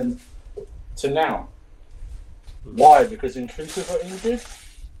pre-season to now. Why? Because Nkunku got injured?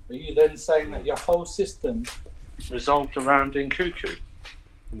 Are you then saying that your whole system resolved around Nkunku?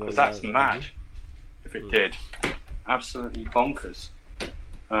 Because that's mad. If it did, absolutely bonkers.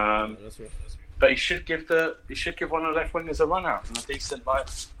 But he should give one of the left wingers a run out and a decent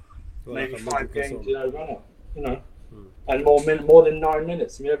maybe 5 games run out. And more than 9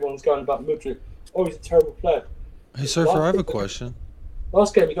 minutes. I mean, everyone's going about Mudryk. Oh, he's a terrible player. Hey, Surfer, I have a question.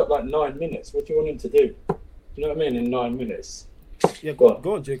 Last game he got 9 minutes. What do you want him to do? You know what I mean? In 9 minutes. Yeah, go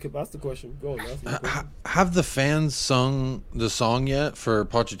on, Jacob. Ask the question. Go on. Have the fans sung the song yet for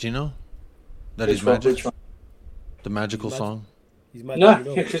Pochettino? That he's magic? The magical song?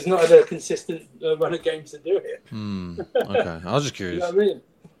 No, because not had a consistent run of games to do it. Okay, I was just curious.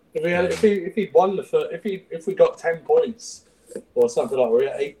 You know what I mean? If he won if we got 10 points or something like, or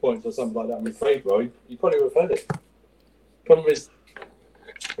 8 points or something like that, and we played well, he probably would have had it. Problem is,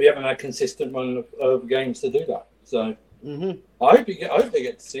 we haven't had a consistent run of games to do that. So I hope they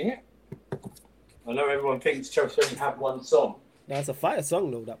get to sing it. I know everyone thinks Chelsea only have one song. That's a fire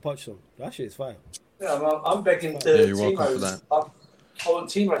song though. That Poch song. That shit is fire. Yeah, I'm begging to. You're welcome for that. I want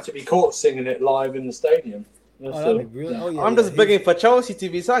Timo to be caught singing it live in the stadium. I'm just begging for Chelsea to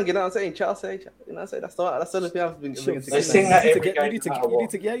be sung. You know what I'm saying? Chelsea. You know what I'm saying? That's the only thing I've been begging to. They sing that every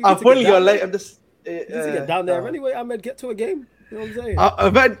game. I'm pulling your late. I'm just. You need to get down there anyway. Ahmed, get to a game. You know what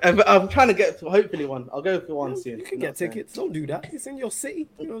I'm saying? I'm trying to get hopefully one. I'll go for one soon. You can get tickets. Don't do that. It's in your city.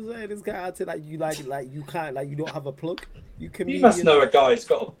 You know what I'm saying? This guy acted like you you can't you don't have a plug. You must know a guy who's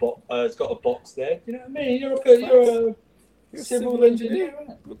got a box there. You know what I mean? You're a civil engineer.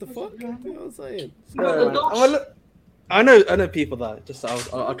 What the fuck? You know what I'm saying? I know people that just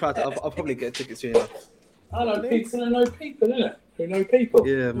I'll try to I'll probably get tickets soon. I know people who know people, innit? Who know people.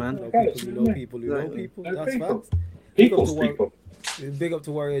 Yeah, man. You know people. That's facts. People's people. Big up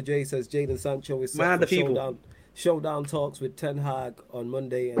to Warrior J says Jadon Sancho is set for showdown talks with Ten Hag on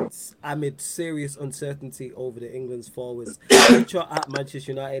Monday, and amid serious uncertainty over the England's forwards. Future at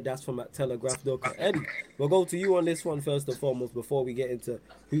Manchester United. That's from at Telegraph. Eddie, we'll go to you on this one first and foremost before we get into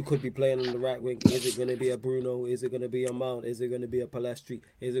who could be playing on the right wing. Is it going to be a Bruno? Is it going to be a Mount? Is it going to be a Palestri?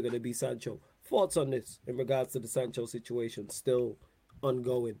 Is it going to be Sancho? Thoughts on this in regards to the Sancho situation still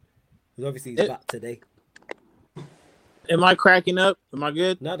ongoing? Because obviously he's back today. Am I cracking up? Am I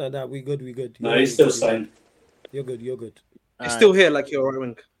good? No. We good. No, he's still saying. You're good. He's still here like you're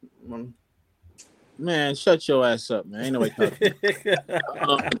right wing. Man, shut your ass up, man. Ain't no way talking.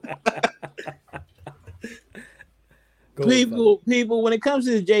 People, when it comes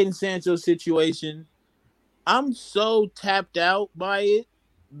to the Jadon Sancho situation, I'm so tapped out by it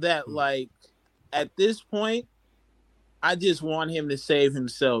that like at this point, I just want him to save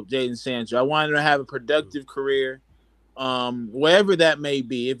himself, Jaden Sancho. I want him to have a productive career, wherever that may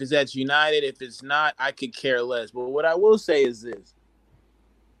be. If it's at United, if it's not, I could care less. But what I will say is this: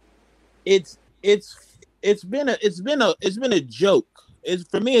 it's been a joke.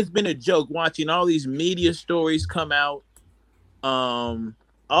 For me, it's been a joke watching all these media stories come out.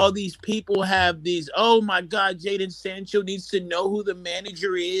 All these people have these, oh my God, Jaden Sancho needs to know who the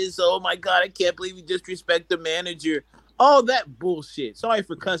manager is. Oh my God, I can't believe you disrespect the manager. All that bullshit. Sorry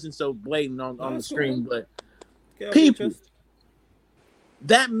for cussing so blatant on the stream, but people,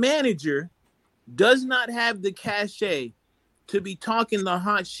 that manager does not have the cachet to be talking the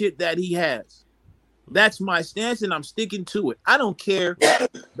hot shit that he has. That's my stance, and I'm sticking to it. I don't care.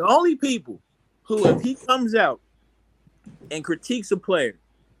 The only people who, if he comes out and critiques a player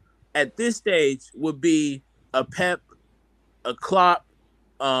at this stage, would be a Pep, a Klopp,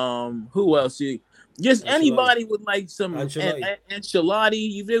 who else? Just anybody with like some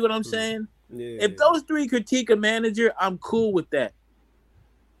Ancelotti. You feel what I'm saying? Yeah. If those three critique a manager, I'm cool with that.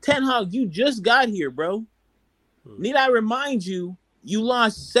 Ten Hag, you just got here, bro. Need I remind you, you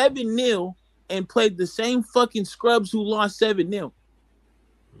lost 7-0 and played the same fucking scrubs who lost 7-0.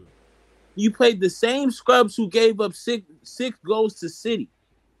 You played the same scrubs who gave up six goals to City.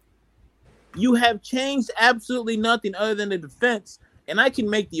 You have changed absolutely nothing other than the defense, and I can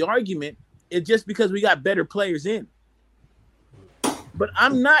make the argument it's just because we got better players in. But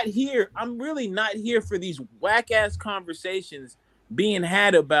I'm not here. I'm really not here for these whack-ass conversations being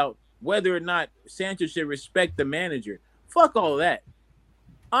had about whether or not Sancho should respect the manager. Fuck all that.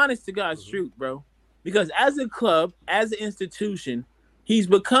 Honest to God's truth, bro. Because as a club, as an institution, he's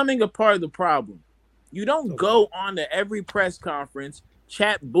becoming a part of the problem. You don't go on to every press conference,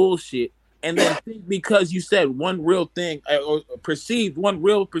 chat bullshit, and then think because you said one real thing or perceived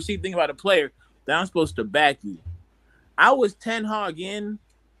thing about a player that I'm supposed to back you. I was Ten Hag in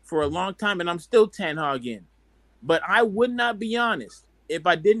for a long time, and I'm still Ten Hag in. But I would not be honest if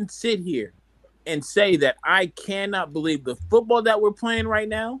I didn't sit here and say that I cannot believe the football that we're playing right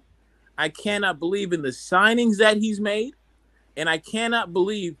now. I cannot believe in the signings that he's made. And I cannot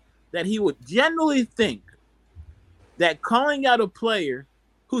believe that he would generally think that calling out a player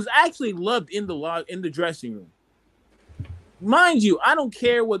who's actually loved in the dressing room. Mind you, I don't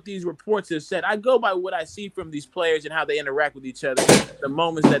care what these reports have said. I go by what I see from these players and how they interact with each other, the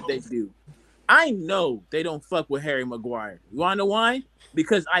moments that they do. I know they don't fuck with Harry Maguire. You want to know why?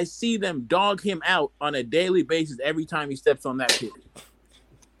 Because I see them dog him out on a daily basis every time he steps on that pitch.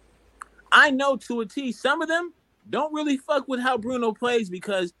 I know to a T, some of them don't really fuck with how Bruno plays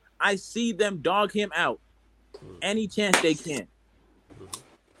because I see them dog him out any chance they can.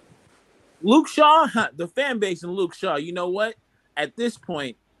 Luke Shaw, the fan base in Luke Shaw, you know what? At this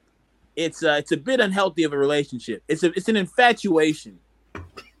point, it's a bit unhealthy of a relationship. It's an infatuation.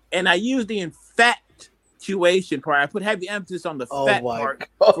 And I use the infatuation part. I put heavy emphasis on the fat part.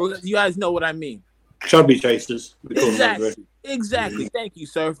 You guys know what I mean. Chubby chasers. Exactly. Thank you,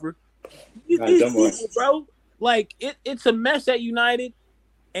 Surfer. These people, bro, like it's a mess at United,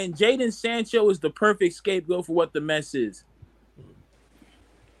 and Jaden Sancho is the perfect scapegoat for what the mess is.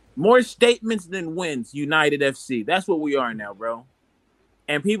 More statements than wins, United FC. That's what we are now, bro.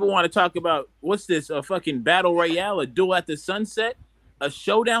 And people want to talk about, what's this, a fucking battle royale, a duel at the sunset, a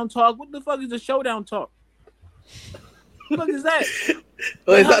showdown talk? What the fuck is a showdown talk? What the fuck is that?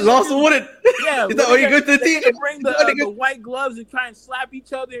 Oh, is that last one? Yeah. Is that where you go to the team? Bring the white gloves and try and slap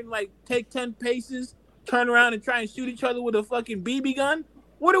each other and like take 10 paces, turn around and try and shoot each other with a fucking BB gun?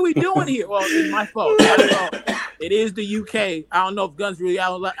 What are we doing here? Well, it's my fault. It is the UK. I don't know if guns really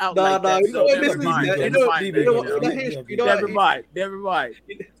out like that. You know what this means? Never mind.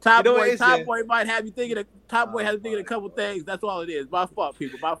 Top boy might have you thinking. Top boy has you thinking a couple things. That's all it is. My fault,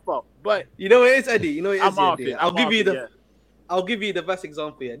 people. My fault. But you know what it is, Eddie. You know what it is. I'm off it. I'll give you the best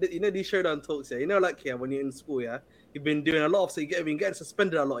example. Yeah, you know these showdown talks. Yeah, you know, like when you're in school. Yeah, you've been doing a lot of, so you've been getting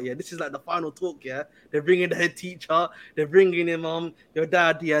suspended a lot. Yeah, this is like the final talk. Yeah, they're bringing the head teacher, they're bringing in your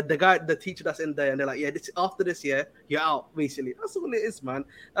dad. Yeah, the teacher that's in there, and they're like, yeah, after this year, you're out. Basically, that's all it is, man.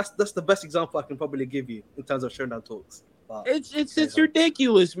 That's the best example I can probably give you in terms of showdown talks. But, it's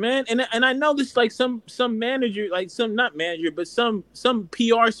ridiculous, man. And I know this like some manager, like some not manager, but some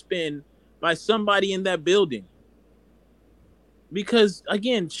PR spin by somebody in that building. Because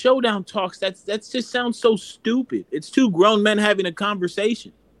again, showdown talks, that's just sounds so stupid. It's two grown men having a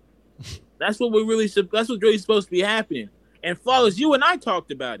conversation. That's what's really supposed to be happening. And Flawless, you and I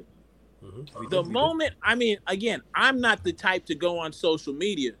talked about it. Mm-hmm. The moment, I mean, again, I'm not the type to go on social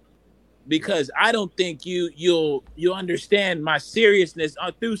media because I don't think you'll understand my seriousness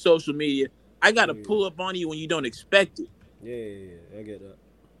through social media. I got to pull up on you when you don't expect it. Yeah, I get that.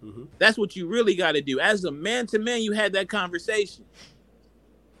 Mm-hmm. That's what you really got to do. As a man to man, you had that conversation.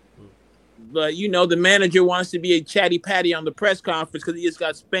 But, you know, the manager wants to be a chatty patty on the press conference because he just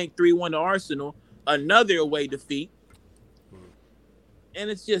got spanked 3-1 to Arsenal, another away defeat. And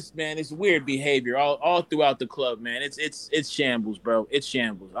it's just, man, it's weird behavior all throughout the club, man. It's shambles, bro. It's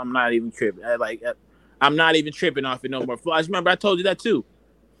shambles. I'm not even tripping. I'm not even tripping off it no more. I remember I told you that too.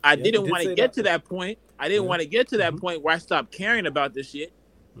 I didn't want to get to that point. I didn't want to get to that point where I stopped caring about this shit.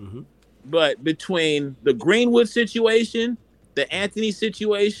 Mm-hmm. But between the Greenwood situation, the Anthony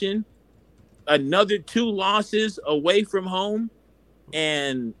situation, another 2 losses away from home,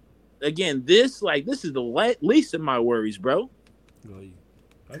 and again, this is the least of my worries, bro.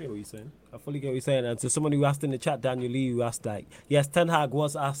 I get what you're saying. I fully get what you're saying. And to someone who asked in the chat, Daniel Lee, who asked, like, yes, Ten Hag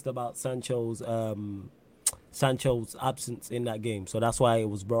was asked about Sancho's absence in that game, so that's why it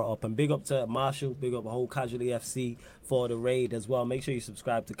was brought up. And big up to Marshall, big up the whole Casualty FC for the raid as well. Make sure you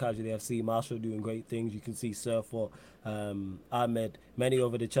subscribe to Casualty FC. Marshall doing great things. You can see Surfer, Ahmed, many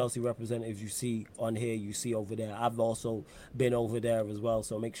over the Chelsea representatives you see on here, you see over there. I've also been over there as well,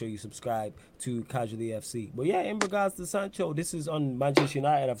 so make sure you subscribe to Casualty FC. But yeah, in regards to Sancho, this is on Manchester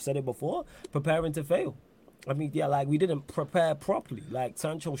United. I've said it before, preparing to fail. I mean, yeah, like, we didn't prepare properly. Like,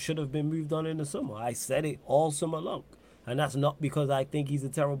 Sancho should have been moved on in the summer. I said it all summer long. And that's not because I think he's a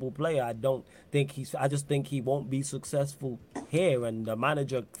terrible player. I just think he won't be successful here. And the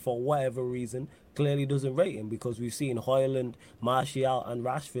manager, for whatever reason, clearly doesn't rate him, because we've seen Højlund, Martial, and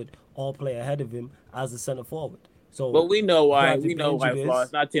Rashford all play ahead of him as a centre forward. So, but we know why. We know why,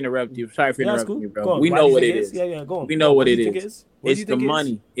 Floss. Not to interrupt you. Sorry for interrupting you, bro. We know what it is. Yeah, go on. We know what it is. It's the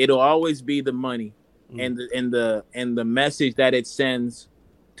money. It'll always be the money. And the message that it sends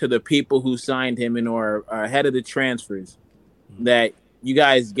to the people who signed him and are ahead of the transfers, that you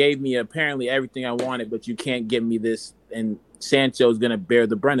guys gave me apparently everything I wanted, but you can't give me this, and Sancho's gonna bear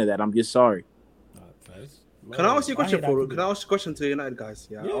the brunt of that. I'm just sorry. Can I ask you a question, Paul? Can I ask a question to United guys?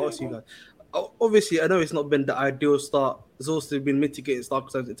 Yeah, I'll ask you guys. Obviously, I know it's not been the ideal start. There's also been mitigating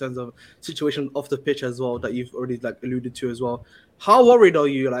stuff in terms of situation off the pitch as well that you've already alluded to as well. How worried are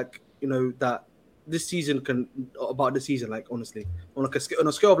you, that this season about the season, honestly, on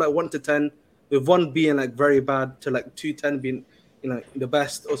a scale of 1 to 10, with 1 being very bad to 2, 10 being the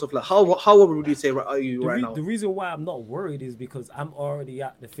best, or something how worried would you say are you right now? The reason why I'm not worried is because I'm already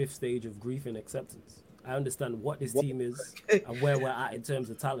at the 5th stage of grief and acceptance. I understand what this team is and where we're at in terms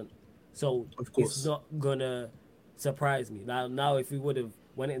of talent, so it's not gonna surprise me. Now if we would have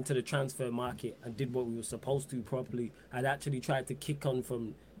went into the transfer market and did what we were supposed to properly, and actually tried to kick on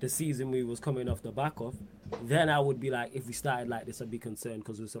from the season we was coming off the back of, then I would be like, if we started like this, I'd be concerned,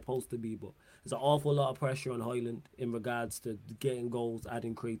 because we're supposed to be. But there's an awful lot of pressure on Højlund in regards to getting goals,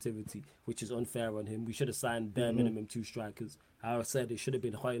 adding creativity, which is unfair on him. We should have signed bare minimum 2 strikers. I said it should have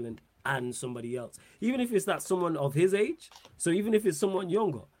been Højlund and somebody else, even if it's not someone of his age. So even if it's someone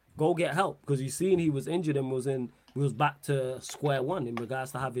younger, go get help, because you've seen he was injured and we was back to square one in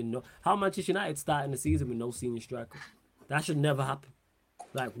regards to having how Manchester United starting the season with no senior striker. That should never happen.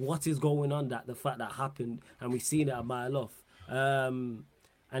 What is going on? The fact that happened, and we've seen it a mile off. And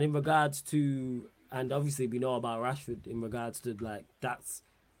in regards to, and obviously we know about Rashford in regards to that's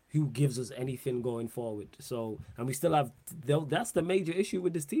who gives us anything going forward. So, and we still have, that's the major issue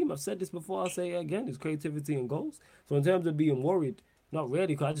with this team. I've said this before, I'll say it again, is creativity and goals. So in terms of being worried, not really,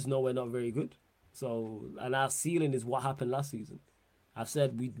 because I just know we're not very good. So, and our ceiling is what happened last season. I've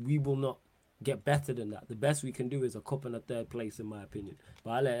said we will not get better than that. The best we can do is a cup and a 3rd place, in my opinion. But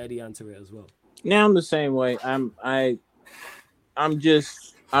I'll let Eddie answer it as well. Yeah, I'm the same way. I'm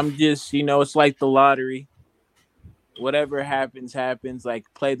just, it's like the lottery. Whatever happens.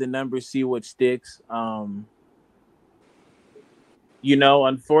 Play the numbers, see what sticks.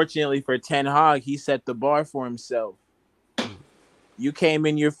 Unfortunately for Ten Hag, he set the bar for himself. You came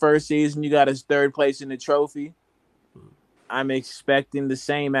in your first season, you got us 3rd place in the trophy. I'm expecting the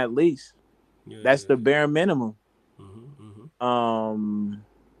same at least. That's the bare minimum. Now,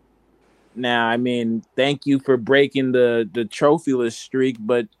 I mean, thank you for breaking the trophyless streak,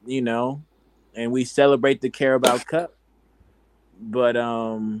 but and we celebrate the Carabao Cup. But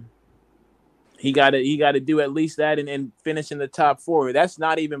he got to do at least that and finish in the top 4. That's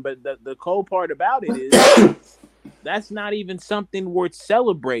not even. But the cool part about it is that's not even something worth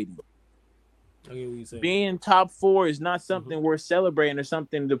celebrating. I get what you're saying. Being top 4 is not something worth celebrating or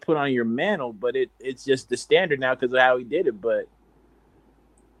something to put on your mantle, but it's just the standard now because of how he did it. But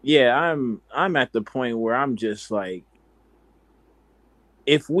yeah, I'm at the point where I'm just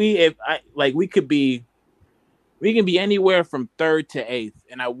we could be, we can be anywhere from 3rd to 8th,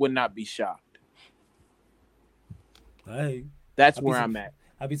 and I would not be shocked. Hey, That's I'd be where sur- I'm at.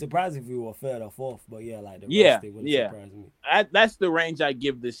 I'd be surprised if we were 3rd or 4th, but yeah, like the Yeah, rest, they wouldn't yeah. surprise me. That's the range I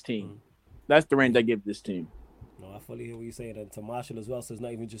give this team. That's the range I give this team. No, I fully hear what you're saying. And to Marshall as well, so it's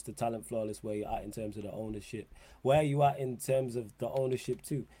not even just the talent flawless where you're at in terms of the ownership. Where are you at in terms of the ownership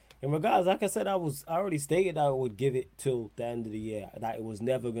too? In regards, like I said, I already stated I would give it till the end of the year. That it was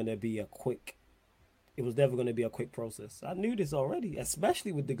never gonna be a quick process. I knew this already,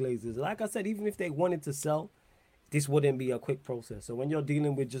 especially with the Glazers. Like I said, even if they wanted to sell, this wouldn't be a quick process. So when you're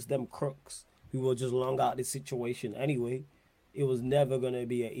dealing with just them crooks who will just long out this situation anyway, it was never going to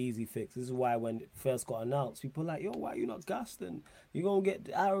be an easy fix. This is why when it first got announced, people were like, yo, why you not gassing? You're going to get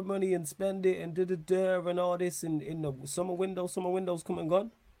our money and spend it and da-da-da and all this in the summer windows come and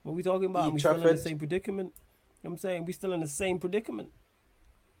gone. What are we talking about? We still in the same predicament. You know what I'm saying? We still in the same predicament.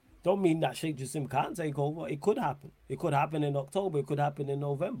 Don't mean that Sheikh Jassim can't take over. It could happen. It could happen in October. It could happen in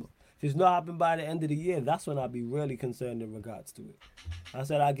November. If it's not happening by the end of the year, that's when I'd be really concerned in regards to it. I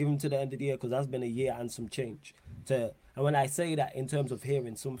said I'd give him to the end of the year because that's been a year and some change. And when I say that in terms of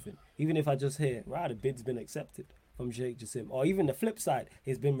hearing something, even if I just hear, right, the bid's been accepted from Sheikh Jassim, or even the flip side,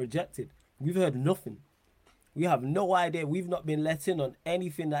 it's been rejected. We've heard nothing. We have no idea. We've not been let in on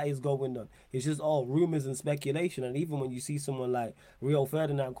anything that is going on. It's just all rumors and speculation. And even when you see someone like Rio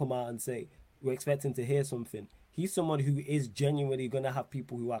Ferdinand come out and say, we're expecting to hear something, he's someone who is genuinely going to have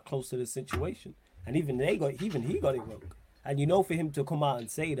people who are close to the situation. And even he got it wrong. And you know, for him to come out and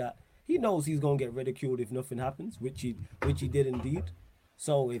say that, he knows he's going to get ridiculed if nothing happens, which he did indeed.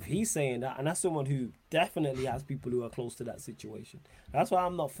 So if he's saying that, and that's someone who definitely has people who are close to that situation. That's why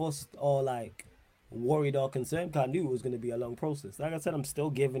I'm not fussed or like worried or concerned, because I knew it was going to be a long process. Like I said, I'm still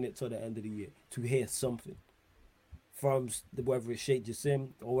giving it to the end of the year to hear something from whether it's Sheikh Jassim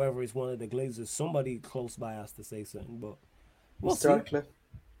or whether it's one of the Glazers. Somebody close by has to say something, but we'll see.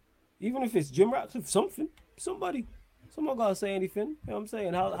 Even if it's Jim Ratcliffe, somebody gotta say anything. You know what I'm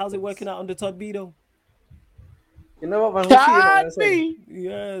saying? How's it working out under Todd Beto? You know what, man? We'll see.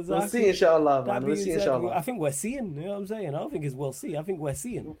 Yeah, exactly. We'll see, inshallah, man. We'll see, inshallah. I think we're seeing. You know what I'm saying? I don't think it's we'll see. I think we're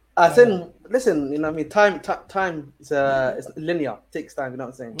seeing. Listen, you know what I mean? Time is it's linear. It takes time, you know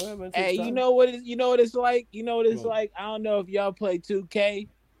what I'm saying? Yeah, man, Hey, time. you know what it's like? You know what it's like? I don't know if y'all play 2K.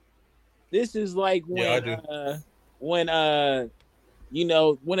 This is like when you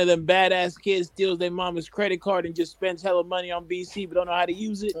know, one of them badass kids steals their mama's credit card and just spends hella money on BC but don't know how to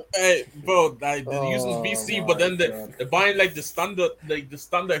use it. Hey, bro, like they're using BC, but then they're buying like the standard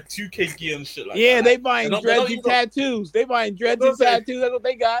 2K gear and shit like that. Yeah, they buying dreads tattoos. They buying dreads and tattoos. That's what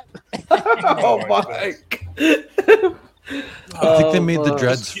they got. Oh my! I think they made the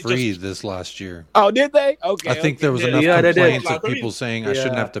dreads free this last year. Oh, did they? Okay. I think there was enough complaints of people saying I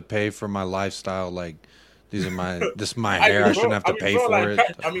shouldn't have to pay for my lifestyle. Like, this is my hair. I shouldn't have to pay for it.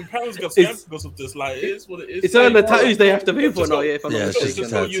 I mean, parents got scammed because of this. Like, it is what it is. It's only the tattoos they have to pay for now. Yeah, if I'm not it's just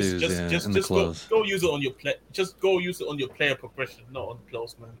mistaken. the tattoos, and the clothes. Go use it on your play. Just go use it on your player progression, not on the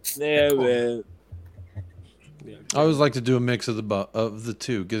clothes, man. Yeah, man. I always like to do a mix of the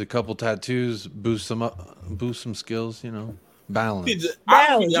two. Get a couple tattoos, boost some skills. You know, balance.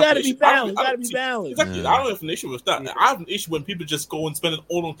 Balance. Gotta be balanced. Exactly. I don't have an issue with that. I have an issue when people just go and spend it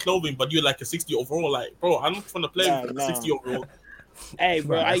all on clothing, but you're like a 60 overall. Like, bro, I'm not trying to play with a 60 overall. Hey,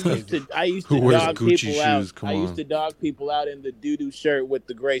 bro, I used to dog people out. I used to dog people out in the doo-doo shirt with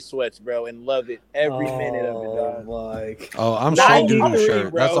the gray sweats, bro, and love it every minute of it, dog. Oh, I'm straight doo-doo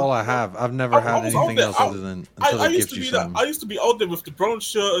shirt. Bro. That's all I have. I've never had anything else other than until they gift you something. I used to be out there with the brown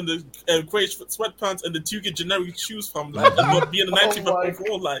shirt and the gray sweatpants and the 2K generic shoes from like being a 90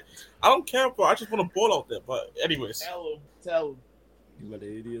 overall. Like, I don't care, bro. I just want to ball out there. But anyways, tell him. You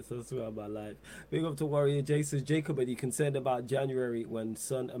the idiots, I swear on my life. Big up to Warrior Jason Jacob, are you concerned about January when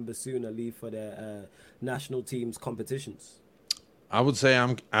Son and Basuna leave for their national team's competitions? I would say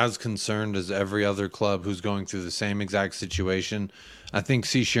I'm as concerned as every other club who's going through the same exact situation. I think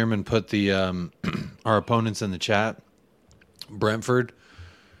C. Shearman put the our opponents in the chat. Brentford.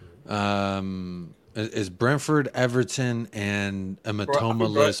 Is Brentford, Everton, and a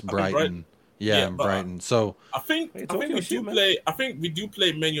Matoma-less Brighton. Yeah, Brighton. So I think we do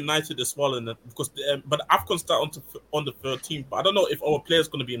play Man United as well, in that because but AFCON start on the 13th. But I don't know if our players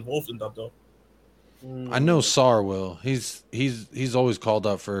going to be involved in that though. I know Sar will. He's always called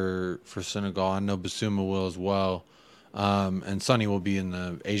up for Senegal. I know Basuma will as well, and Sonny will be in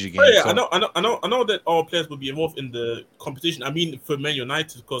the Asia game. Oh, yeah, so. I know that our players will be involved in the competition. I mean, for Man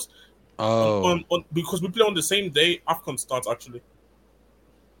United because because we play on the same day AFCON starts actually.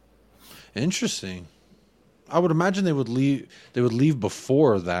 Interesting. I would imagine they would leave. They would leave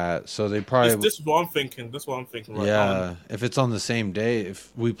before that, so they probably. This is what I'm thinking. This is what I'm thinking right Yeah, now. if it's on the same day,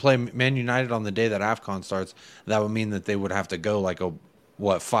 if we play Man United on the day that AFCON starts, that would mean that they would have to go like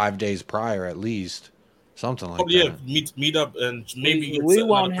 5 days prior at least, something like Probably that. meet up and maybe get we set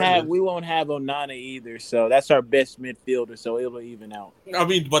won't another have Premier. Onana either, so that's our best midfielder, so it'll even out. I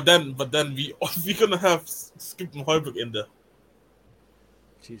mean, but then we're gonna have Skip and Højbjerg in there.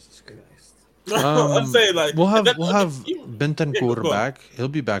 Jesus Christ. I'm saying like we'll have even- Bentancur go on. back. He'll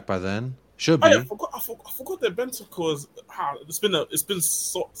be back by then. Should Oh, be. yeah, I forgot that Bentancur it's been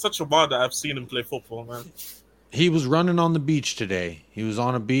such a while that I've seen him play football, man. He was running on the beach today. He was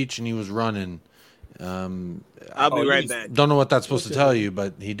on a beach and he was running. I'll be right back. Don't know what that's supposed to tell you,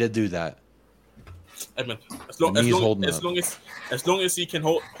 but he did do that. I mean, as The knee's holding long as he can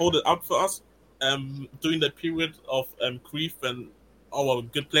hold it up for us, during the period of grief and our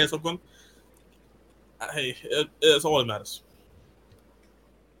good players have gone, hey, it's all that matters.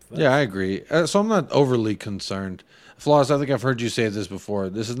 Yeah, I agree. So I'm not overly concerned. Floss, I think I've heard you say this before.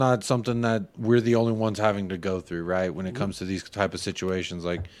 This is not something that we're the only ones having to go through, right? When it comes to these type of situations,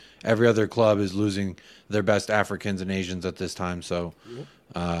 like every other club is losing their best Africans and Asians at this time. So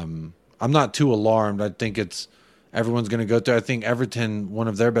I'm not too alarmed. I think everyone's going to go through. I think Everton, one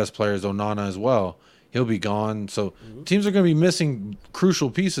of their best players, Onana as well, he'll be gone. So teams are going to be missing crucial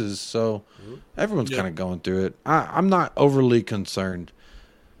pieces. So everyone's kind of going through it. I'm not overly concerned.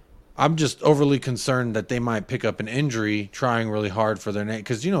 I'm just overly concerned that they might pick up an injury trying really hard for their nation.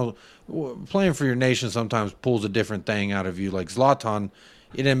 Because, playing for your nation sometimes pulls a different thing out of you. Like Zlatan,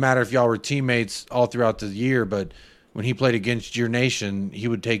 it didn't matter if y'all were teammates all throughout the year, but when he played against your nation, he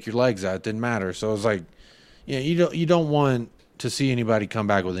would take your legs out. It didn't matter. So it was like, you don't want to see anybody come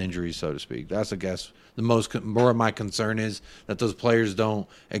back with injuries, so to speak. That's, I guess, more of my concern is that those players don't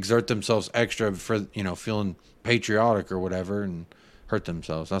exert themselves extra for, feeling patriotic or whatever and hurt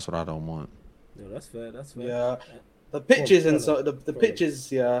themselves. That's what I don't want. No, that's fair. That's fair. Yeah, the pitches and so the pitches.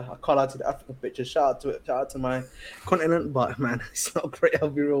 Yeah, I call out to the African pitches. Shout out to it. Shout out to my continent, but man, it's not great. I'll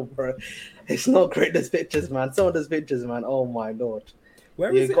be real, bro. It's not great. Those pictures, man. Some of those pictures, man. Oh my lord.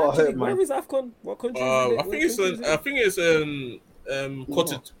 Where You is it? got Actually? hurt, man. Where is AFCON? What country? I think it's in Cote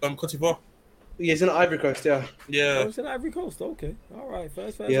d'Ivoire. Yeah, it's in the Ivory Coast. Yeah. Yeah. Oh, it's in Ivory Coast. Okay. All right.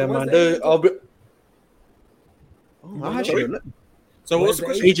 First. Yeah, Where's man. the Asian I'll Cup? be. You I don't actually know? don't know. So Where's what's the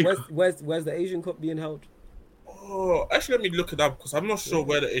the question? Asian- Where's the Asian Cup being held? Oh, actually, let me look it up because I'm not sure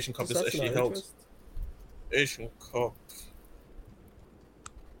where the Asian Cup is Just actually out of held. interest. Asian Cup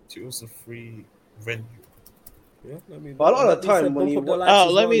 2003 venue. Yeah, I mean, But a lot of like you said, time when bump you up the wa- lights Oh,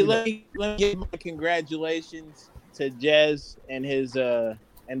 as let well, me you know. let me give my congratulations to Jez and his and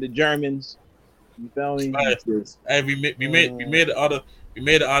the Germans. You feel me? Right. Hey, we made it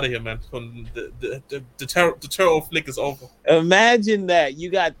out of here, man. From the terror flick is over. Imagine that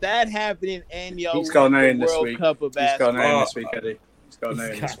you got that happening and y'all He's got won name the this World week. Cup of He's got basketball. name this week, Eddie. He's got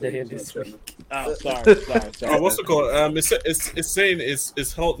name He's got name this week. week. Oh, sorry. What's it called? It's saying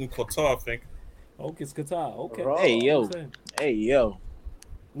it's held in Qatar, I think. Okay, it's Qatar. Okay. Right. Hey yo, I'm saying. hey yo.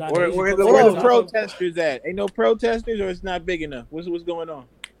 Nah, the Where- Asian where Cup's the- in Where where the Qatar. protesters at? Ain't no protesters, or it's not big enough. What's going on?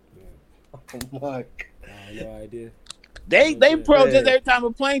 Oh my. Nah, no idea. They Okay. protest Yeah. every time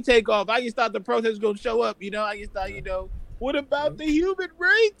a plane take off. I just thought the protesters gonna show up. I just thought what about the human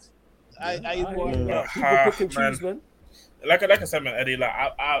rights? I just want to know. People pick and choose, man. Like I said, man, Eddie. Like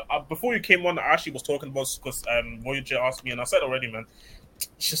I before you came on, I actually was talking about because Voyager asked me, and I said already, man.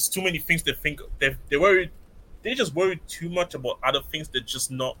 It's just too many things they think they worry. They just worry too much about other things that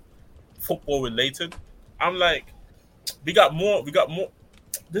just not football related. I'm like, we got more.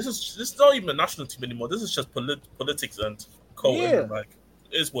 This is not even a national team anymore. This is just politics and code. Yeah. Like,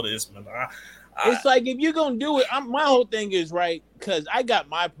 it's what it is, man. It's like if you're gonna do it, my whole thing is right because I got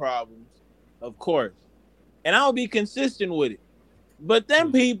my problems, of course, and I'll be consistent with it. But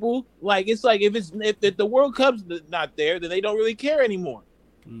then people it's like if the World Cup's not there, then they don't really care anymore.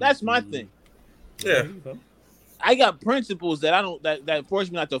 That's my thing. Yeah. I got principles that I don't that force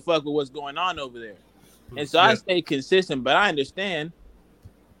me not to fuck with what's going on over there, and so I stay consistent. But I understand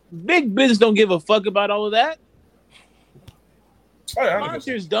big business don't give a fuck about all of that. Oh, yeah, 100%.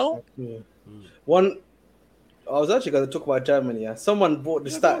 Sponsors don't. Yeah. One, I was actually going to talk about Germany. Yeah, someone brought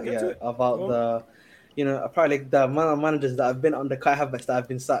the stat get to it. about Go the, apparently the amount of managers that have been under Kai Havertz that have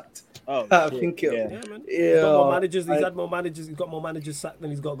been sacked. Oh, I shit. think yeah. Yeah, man. Yeah, He's got more managers. He's had more managers. He's got more managers sacked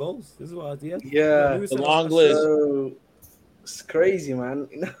than he's got goals. This is what at the end. Yeah, Lewis the said long that. list. So it's crazy, man.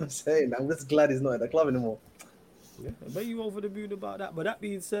 You know what I'm saying? I'm just glad he's not in the club anymore. Yeah, I bet you over the moon about that. But that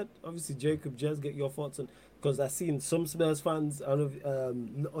being said, obviously Jacob, Jez, get your thoughts on because I've seen some Spurs fans are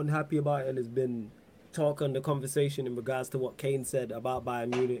unhappy about it, and there's been talk on the conversation in regards to what Kane said about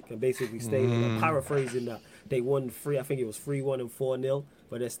Bayern Munich and basically stating, and paraphrasing that they won I think it was 3-1 and 4-0,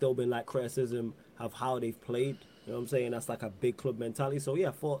 but there's still been like criticism of how they've played. You know what I'm saying? That's like a big club mentality. So yeah,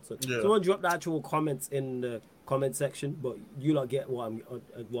 thoughts. Yeah. Someone drop the actual comments in the comment section, but you lot get what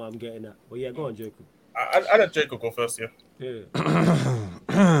I'm getting at. But yeah, go on, Jacob. I let Jacob go first. Yeah.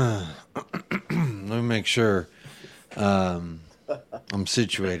 Let me make sure I'm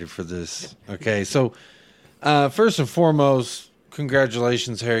situated for this. Okay, so first and foremost,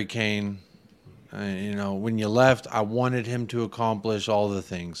 congratulations, Harry Kane. When you left, I wanted him to accomplish all the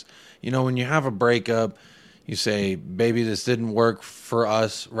things. When you have a breakup, you say, baby, this didn't work for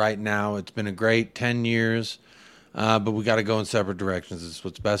us right now. It's been a great 10 years, but we got to go in separate directions. It's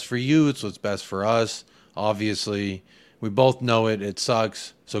what's best for you. It's what's best for us. Obviously, we both know it. It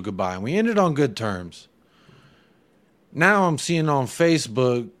sucks. So goodbye. And we ended on good terms. Now I'm seeing on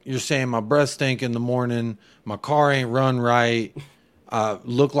Facebook, you're saying my breath stink in the morning, my car ain't run right,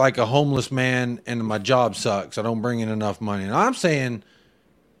 look like a homeless man, and my job sucks. I don't bring in enough money. And I'm saying,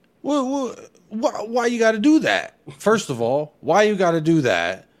 why you got to do that? First of all, why you got to do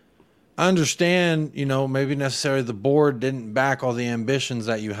that? I understand, maybe necessarily the board didn't back all the ambitions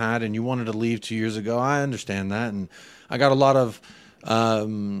that you had and you wanted to leave 2 years ago. I understand that. And I got a lot of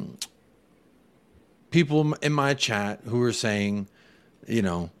people in my chat who are saying, he's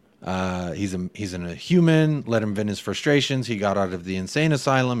a human, let him vent his frustrations. He got out of the insane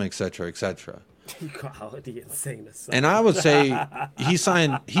asylum, etc., etc. He got out of the insane asylum. And I would say he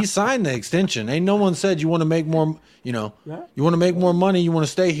signed the extension. Ain't no one said you want to make more, you want to make more money, you want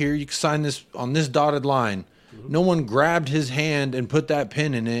to stay here, you can sign this on this dotted line. Mm-hmm. No one grabbed his hand and put that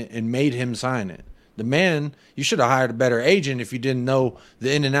pin in it and made him sign it. The man, you should have hired a better agent if you didn't know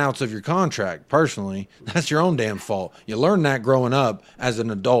the in and outs of your contract. Personally, that's your own damn fault. You learn that growing up as an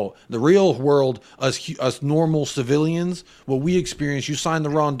adult. The real world, us normal civilians, what we experience, you sign the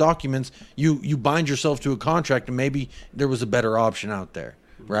wrong documents, you bind yourself to a contract, and maybe there was a better option out there,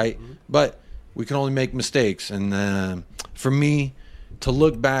 right? Mm-hmm. But we can only make mistakes. And for me, to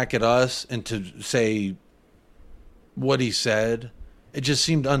look back at us and to say what he said, it just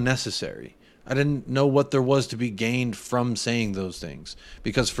seemed unnecessary. I didn't know what there was to be gained from saying those things.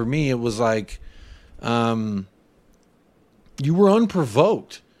 Because for me, it was like, you were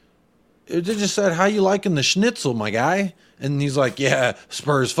unprovoked. It just said, how you liking the schnitzel, my guy? And he's like, yeah,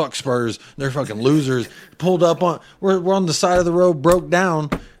 Spurs, fuck Spurs. They're fucking losers. Pulled up on, we're on the side of the road, broke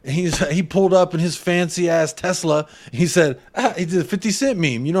down. And he pulled up in his fancy ass Tesla. He said, he did a 50 Cent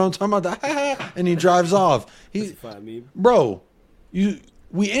meme. You know what I'm talking about? And he drives off. Bro,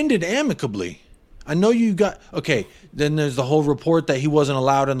 we ended amicably. I know you got... Okay, then there's the whole report that he wasn't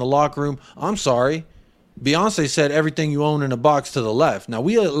allowed in the locker room. I'm sorry. Beyonce said everything you own in a box to the left. Now,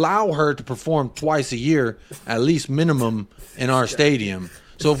 we allow her to perform twice a year, at least minimum, in our stadium.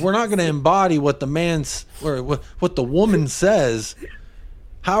 So if we're not going to embody what the man's... or what the woman says,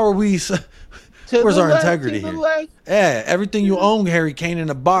 how are we... Where's our integrity here? Yeah, everything you own, Harry Kane, in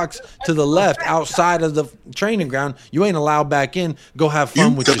a box to the left outside of the training ground, you ain't allowed back in. Go have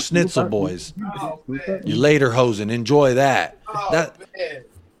fun with your schnitzel boys. You later hosing. Enjoy that.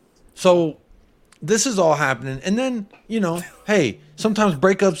 So this is all happening. And then, hey, sometimes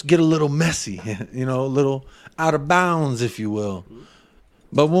breakups get a little messy, a little out of bounds, if you will.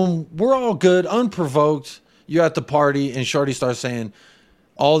 But when we're all good, unprovoked, you're at the party and Shorty starts saying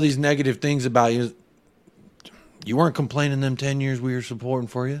all these negative things about you. You weren't complaining them 10 years we were supporting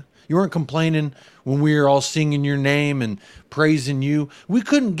for you. You weren't complaining when we were all singing your name and praising you. We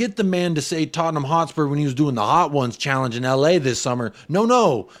couldn't get the man to say Tottenham Hotspur when he was doing the Hot Ones challenge in LA this summer.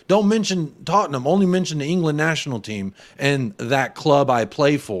 No. Don't mention Tottenham. Only mention the England national team and that club I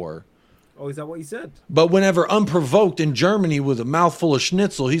play for. Oh, is that what he said? But whenever unprovoked in Germany with a mouthful of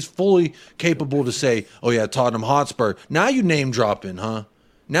schnitzel, he's fully capable to say, oh yeah, Tottenham Hotspur. Now you name dropping, huh?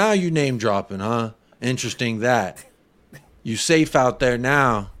 Interesting that. You safe out there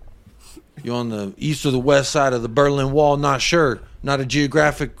now. You on the east or the west side of the Berlin Wall, not sure. Not a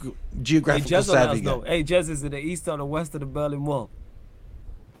geographical savvy guy. Hey, Jez, is it the east or the west of the Berlin Wall?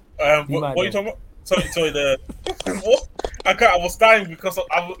 What are you talking about? Sorry, what? I was dying because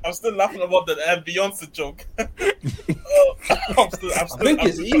I'm still laughing about the Beyonce joke. I'm think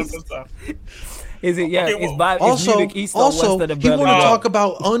it's east. Is it? Yeah. Okay, Is Munich east or west of the Berlin Wall? He want to talk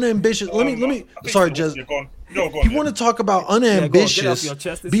about unambitious. Let me. Sorry, Jez. You want to talk about unambitious,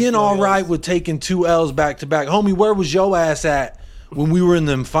 being all right with taking 2 L's back to back. Homie, where was your ass at when we were in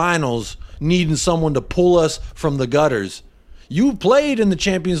them finals, needing someone to pull us from the gutters? You played in the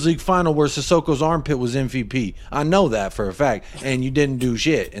Champions League final where Sissoko's armpit was MVP. I know that for a fact. And you didn't do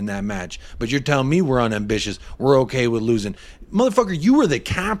shit in that match. But you're telling me we're unambitious. We're okay with losing. Motherfucker, you were the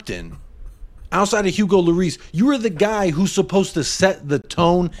captain. Outside of Hugo Lloris, you were the guy who's supposed to set the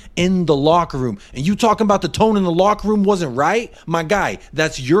tone in the locker room. And you talking about the tone in the locker room wasn't right? My guy,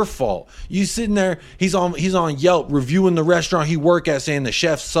 that's your fault. You sitting there, he's on Yelp reviewing the restaurant he work at saying the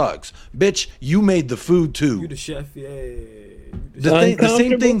chef sucks. Bitch, you made the food too. You the chef, yeah. The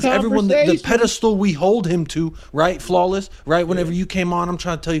same things everyone, the pedestal we hold him to, right? Flawless, right? Whenever you came on, I'm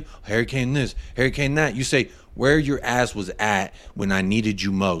trying to tell you, Harry Kane this, Harry Kane that. You say, where your ass was at when I needed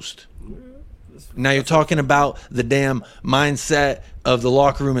you most. Now you're talking about the damn mindset of the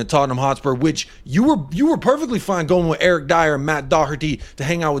locker room at Tottenham Hotspur, which you were perfectly fine going with Eric Dyer and Matt Doherty to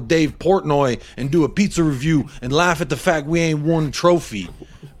hang out with Dave Portnoy and do a pizza review and laugh at the fact we ain't won a trophy.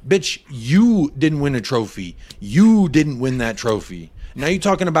 Bitch, you didn't win a trophy. You didn't win that trophy. Now you're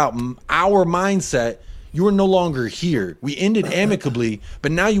talking about our mindset. You are no longer here. We ended amicably,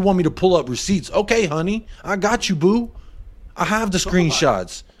 but now you want me to pull up receipts. Okay, honey, I got you, boo. I have the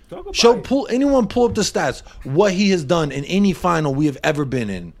screenshots. Pull up the stats. What he has done in any final we have ever been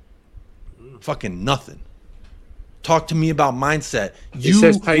in. Fucking nothing. Talk to me about mindset. You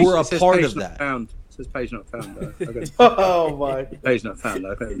were a part of that. It says page not found. Okay. Oh my. Page not found.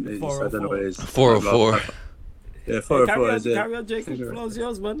 I don't know what it is. 404. Yeah, 404 is it. Carry on, Jacob. Floor's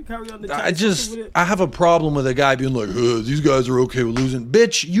yours, man. Carry on. I have a problem with a guy being like, these guys are okay with losing.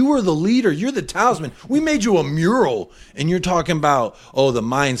 Bitch, you were the leader. You're the talisman. We made you a mural, and you're talking about, the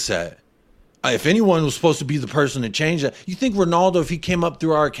mindset. If anyone was supposed to be the person to change that, you think Ronaldo, if he came up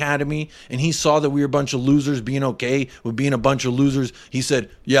through our academy and he saw that we were a bunch of losers being okay with being a bunch of losers, he said,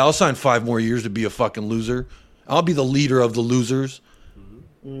 yeah, I'll sign 5 more years to be a fucking loser. I'll be the leader of the losers.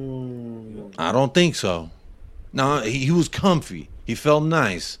 I don't think so. No, he was comfy. He felt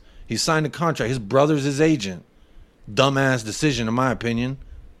nice. He signed a contract. His brother's his agent. Dumbass decision, in my opinion.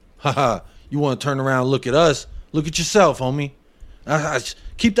 Haha. You want to turn around and look at us? Look at yourself, homie.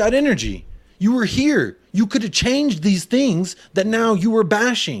 Keep that energy. You were here. You could have changed these things that now you were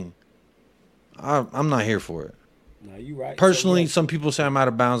bashing. I'm not here for it. No, you right. Personally, some people say I'm out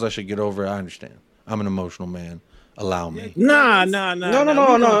of bounds. I should get over it. I understand. I'm an emotional man. Allow me. No.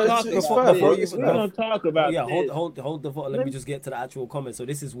 It's fine. We don't talk about. Yeah, hold the thought. Let me just get to the actual comment. So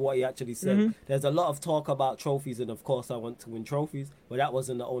this is what he actually said. There's a lot of talk about trophies, and of course I want to win trophies, but that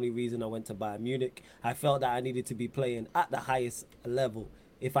wasn't the only reason I went to Bayern Munich. I felt that I needed to be playing at the highest level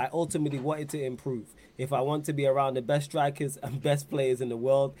if I ultimately wanted to improve. If I want to be around the best strikers and best players in the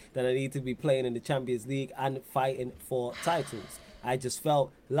world, then I need to be playing in the Champions League and fighting for titles. I just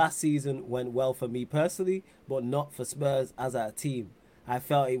felt last season went well for me personally, but not for Spurs as a team. I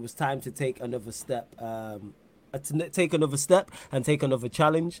felt it was time to take another step, and take another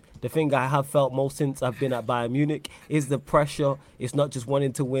challenge. The thing I have felt most since I've been at Bayern Munich is the pressure. It's not just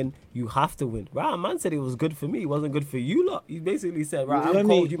wanting to win. You have to win. Right, man said it was good for me. It wasn't good for you lot. He basically said, right, I'm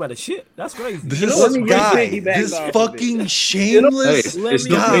cold. You matter shit. That's crazy. This guy, this fucking shameless it's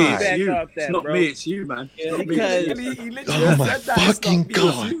guy. not me. It's you. It's not me. It's you, man. Yeah, because he literally Oh my said that. fucking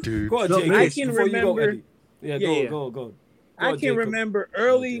god, dude. Go on, Not Jake. me. I can Before you go, remember. Eddie. Yeah, go. I can remember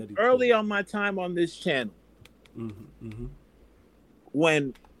early on my time on this channel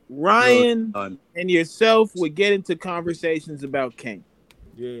when Ryan and yourself would get into conversations about Kane.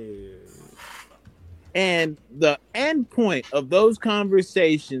 Yeah. And the end point of those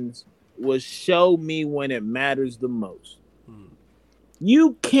conversations was show me when it matters the most.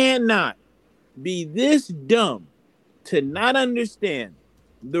 You cannot be this dumb to not understand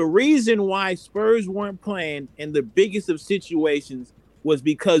the reason why Spurs weren't playing in the biggest of situations was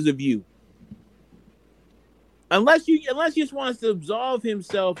because of you. Unless you just wants to absolve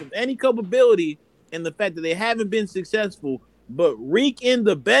himself of any culpability in the fact that they haven't been successful, but reek in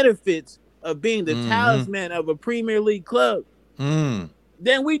the benefits of being the talisman of a Premier League club,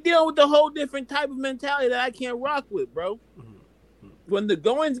 then we deal with a whole different type of mentality that I can't rock with, bro. When the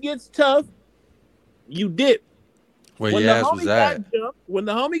goings gets tough, you dip. Where your ass was at? When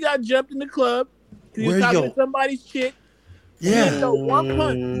the homie got jumped in the club, he was Where talking yo- to somebody's chick. Yeah. So one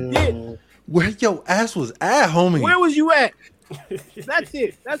punch, he did. Where your ass was at, homie? Where was you at? That's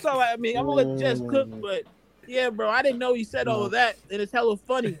it. That's all I mean. I'm gonna let Jess cook, but yeah, bro, I didn't know he said all of that, and it's hella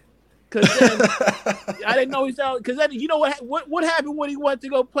funny. Cause then, I didn't know he said. Cause then, you know what happened when he went to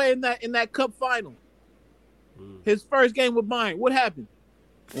go play in that cup final? His first game with Bayern. What happened?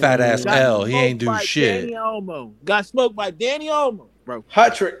 Fat ass L. He ain't do shit. Danny Olmo got smoked by Danny Olmo, bro.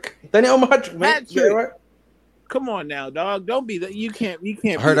 Hat trick. Danny Olmo hat trick. Hat Yeah, trick. right. Come on now, dog. Don't be that. You can't.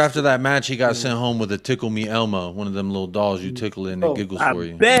 I heard after that match he got sent home with a Tickle Me Elmo, one of them little dolls you tickle it and it giggles I for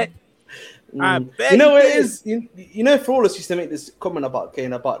you. bet. I bet. You know what he it did. is? You know, Flawless used to make this comment about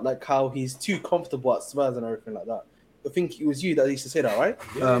Kane about like how he's too comfortable at Spurs and everything like that. I think it was you that used to say that, right?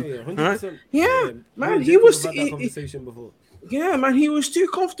 Yeah, 100%. Yeah, man, Me he and was. Jacob have had that conversation before. Yeah, man, he was too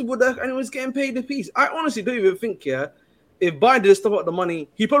comfortable there and he was getting paid a piece. I honestly don't even think, if Bayern didn't stop up the money,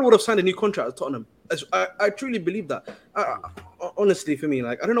 he probably would have signed a new contract at Tottenham. I truly believe that. Honestly, for me,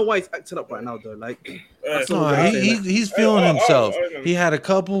 like, I don't know why he's acting up right now, though. Like, that's all No, I'm saying. he's feeling himself. He had a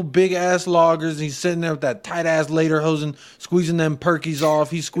couple big ass loggers. He's sitting there with that tight ass lederhosen, squeezing them perkies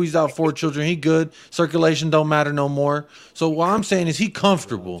off. He squeezed out 4 children. He good. Circulation don't matter no more. So what I'm saying is he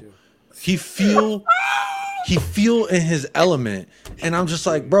comfortable. He feel in his element. And I'm just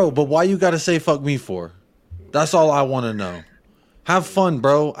like, bro, but why you gotta say fuck me for? That's all I want to know. Have fun,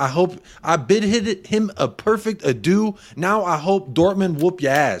 bro. I hope I hit him a perfect adieu. Now I hope Dortmund whoop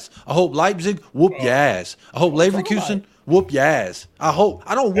your ass. I hope Leipzig whoop your ass. I hope Leverkusen whoop your ass. I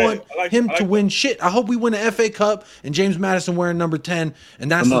don't want him to win shit. I hope we win the FA Cup and James Madison wearing number 10, and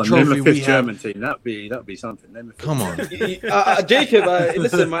that's the trophy we have. German team. That'd be something. Come on, Jacob.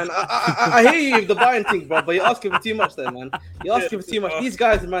 Listen, man. I hear you with the Bayern thing, bro, but you're asking for too much, there, man. You're asking for too much. These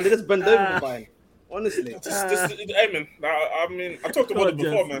guys, man, they just bend over the Bayern. Honestly, hey man, I mean, I talked about it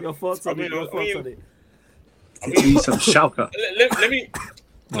before, man. Your thoughts on it. Some Schalke. Let me.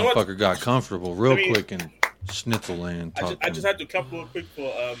 motherfucker got comfortable real quick in Schnitzelland. I just had to clap real quick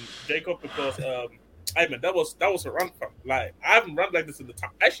for Jacob because hey man, that was a run. Like I haven't run like this in the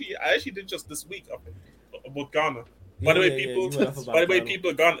time. I actually did just this week about Ghana. By the way,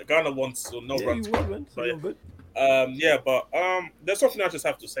 people, Ghana wants so no runs. But there's something I just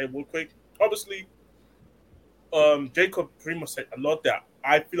have to say real quick. Obviously, Jacob pretty much said a lot that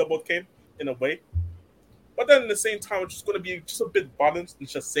I feel about Kane in a way, but then at the same time, I'm just going to be just a bit balanced and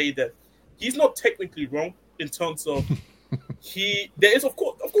just say that he's not technically wrong in terms of there is of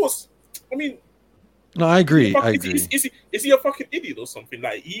course. I mean, no, I agree. Is he a fucking idiot or something?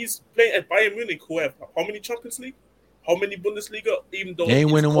 Like he's playing at Bayern Munich, who have how many Champions League, how many Bundesliga? Even though he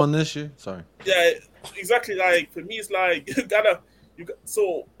ain't winning one this year. Sorry. Yeah, exactly. Like for me, it's like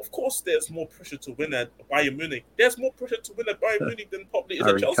so of course there's more pressure to win at Bayern Munich. There's more pressure to win at Bayern Munich than probably is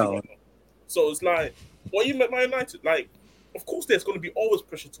at Chelsea right now. So it's like, what you met Man United? Like, of course there's going to be always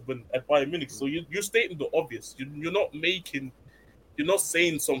pressure to win at Bayern Munich. So you're stating the obvious. You're not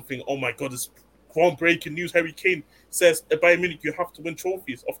saying something. Oh my God, it's groundbreaking news. Harry Kane says at Bayern Munich you have to win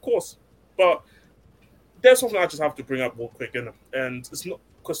trophies. Of course, but there's something I just have to bring up real quick, and it's not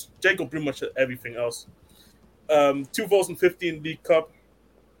because Jacob pretty much said everything else. 2015 League Cup,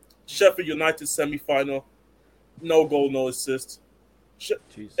 Sheffield United semi-final, no goal, no assist.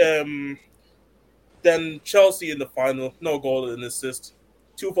 Then Chelsea in the final, no goal and assist.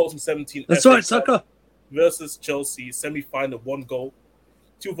 2017 That's FA right, Cup sucker. versus Chelsea semi-final, 1 goal.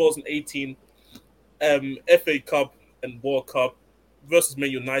 2018 FA Cup and World Cup versus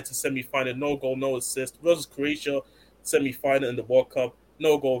Man United semi-final, no goal, no assist. Versus Croatia semi-final in the World Cup,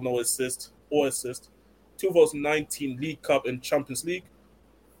 no goal, no assist or assist. 2019 League Cup and Champions League,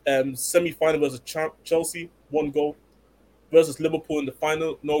 semi-final versus Chelsea, 1 goal. Versus Liverpool in the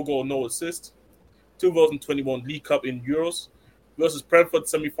final, no goal, no assist. 2021 League Cup in Euros versus Brentford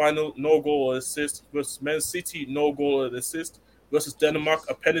semi-final, no goal or assist. Versus Man City, no goal or assist. Versus Denmark,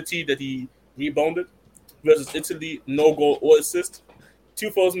 a penalty that he rebounded. Versus Italy, no goal or assist.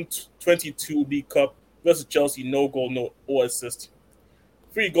 2022 League Cup versus Chelsea, no goal, no or assist.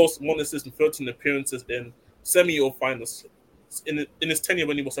 3 goals, 1 assist, and 13 appearances in semi-or finals in his tenure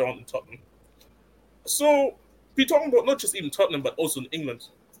when he was around in Tottenham. So we're talking about not just even Tottenham, but also in England,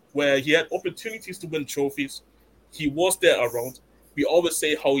 where he had opportunities to win trophies. He was there around. We always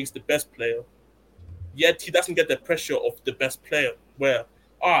say how he's the best player, yet he doesn't get the pressure of the best player, where,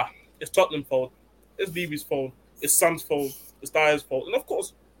 it's Tottenham's fault, it's Levy's fault, it's Son's fault, it's Dyer's fault. And of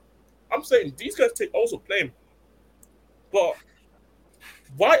course, I'm saying these guys take also blame. But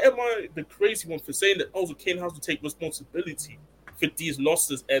why am I the crazy one for saying that also Kane has to take responsibility for these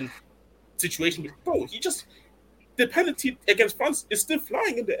losses and situations? Bro, the penalty against France is still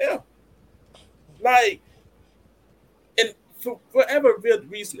flying in the air. Like, and for whatever weird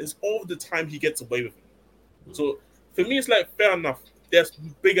reason, it's all the time he gets away with it. So for me, it's like, fair enough. There's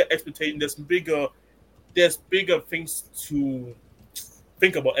bigger expectations. There's bigger things to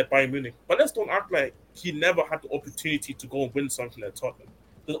think about at Bayern Munich. But let's don't act like he never had the opportunity to go and win something at Tottenham.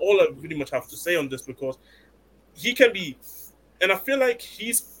 That's all I really much have to say on this, because he can be, and I feel like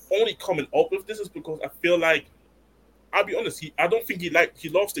he's only coming up with this is because I feel like, I'll be honest, I don't think he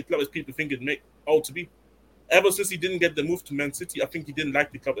loves the club as people think it make out to be. ever since he didn't get the move to Man City, I think he didn't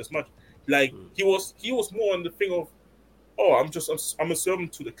like the club as much. Like he was more on the thing of, oh, I'm a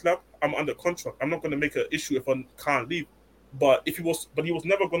servant to the club. I'm under contract. I'm not going to make an issue if I can't leave. But he was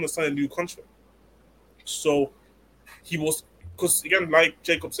never going to sign a new contract. So he was, because again, like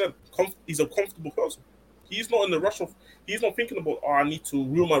Jacob said, he's a comfortable person. He's not in the rush of. He's not thinking about, I need to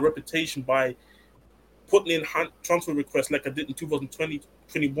ruin my reputation by putting in transfer requests like I did in 2020,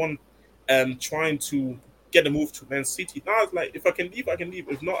 21, trying to get a move to Man City. Now it's like, if I can leave, I can leave.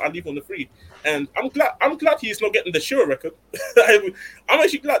 If not, I leave on the free. And I'm glad he's not getting the Shearer record. I'm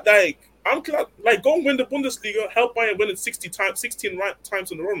actually glad. Like, go and win the Bundesliga. Help Bayern win it 16 times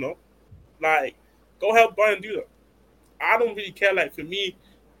in a row now. Like, go help Bayern do that. I don't really care. Like, for me,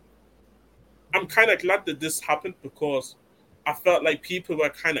 I'm kind of glad that this happened because I felt like people were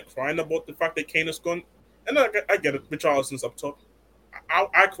kind of crying about the fact that Kane is gone. And I get it. Richarlison's up top.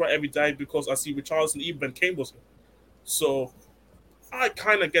 I cry every day because I see Richarlison even when Kane was here. So I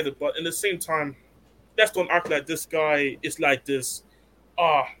kind of get it. But in the same time, let's don't act like this guy is like this.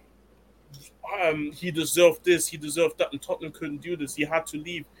 He deserved this. He deserved that. And Tottenham couldn't do this. He had to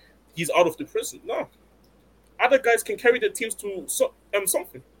leave. He's out of the prison. No. Other guys can carry their teams to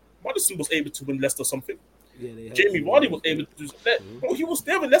something. Maddison was able to win Leicester something. Yeah, Jamie Vardy was able to do that. Bro, he was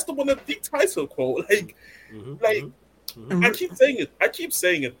there when Leicester won the league title, bro. I keep saying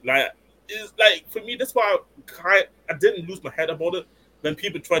it. Like, it's like, for me, that's why I didn't lose my head about it when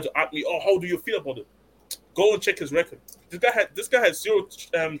people try to ask me, oh, how do you feel about it? Go and check his record. This guy had 0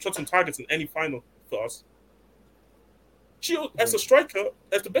 shots on targets in any final for us. Gio, as a striker,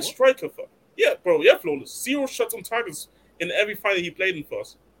 as the best striker for, flawless. 0 shots on targets in every final he played in for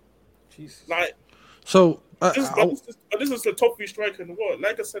us. Jesus. Like, so this is the top 3 striker in the world.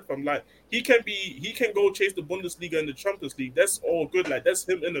 Like I said, I'm like, he can go chase the Bundesliga and the Champions League. That's all good. Like, that's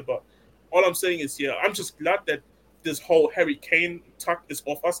him in it. But all I'm saying is, I'm just glad that this whole Harry Kane talk is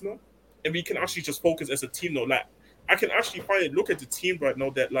off us now, and we can actually just focus as a team now. Like, I can actually look at the team right now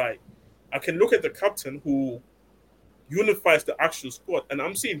that, like, I can look at the captain who unifies the actual squad, and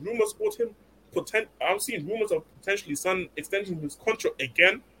I'm seeing rumors about him. I'm seeing rumors of potentially Son extending his contract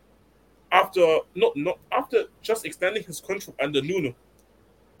again. After just extending his contract under Nuno.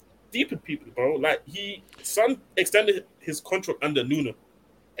 Deeper people, bro. Like, Son extended his contract under Nuno,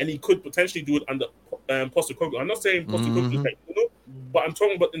 and he could potentially do it under Postecoglou. I'm not saying Postecoglou is like Nuno, but I'm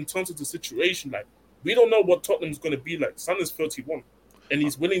talking about in terms of the situation. Like, we don't know what Tottenham's going to be like. Son is 31, and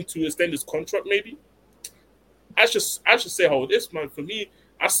he's willing to extend his contract. Maybe I should say how it is, man. For me,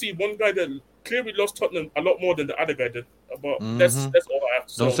 I see one guy that clearly lost Tottenham a lot more than the other guy did. But that's all I have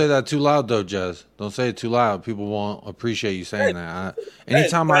to say. Don't say that too loud, though, Jez. Don't say it too loud. People won't appreciate you saying that.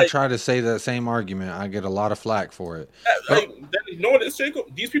 Anytime I try to say that same argument, I get a lot of flack for it. You know what it is,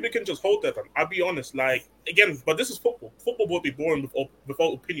 Jacob? These people can just hold that. I'll be honest. Like, again, but this is football. Football will be boring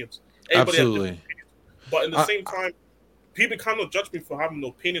without opinions. Everybody Absolutely. Has opinions. But in the same time, people cannot judge me for having an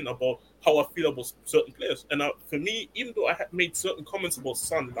opinion about how I feel about certain players. And for me, even though I had made certain comments about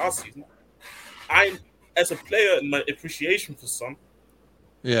Son last season, as a player, in my appreciation for Son,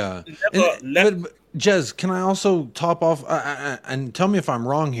 but Jez, can I also top off and tell me if I'm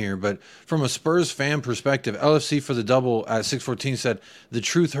wrong here, but from a Spurs fan perspective, LFC for the double at 614 said, the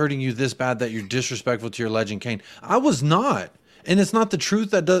truth hurting you this bad that you're disrespectful to your legend Kane. I was not. And it's not the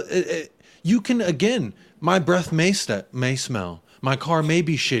truth that does it. You can, again, my breath may smell. My car may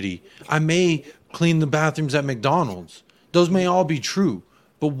be shitty. I may clean the bathrooms at McDonald's. Those may all be true.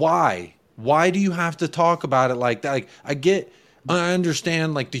 But why? Why do you have to talk about it like that? Like, I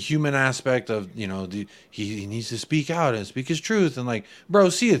understand, like, the human aspect of, he needs to speak out and speak his truth. And, like, bro,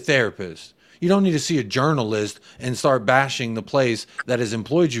 see a therapist. You don't need to see a journalist and start bashing the place that has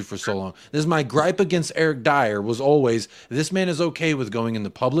employed you for so long. This is my gripe against Eric Dyer was always, this man is okay with going in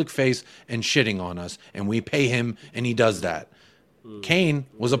the public face and shitting on us. And we pay him, and he does that. Kane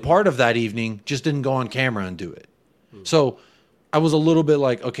was a part of that evening, just didn't go on camera and do it. So I was a little bit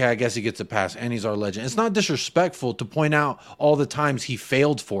like, okay, I guess he gets a pass, and he's our legend. It's not disrespectful to point out all the times he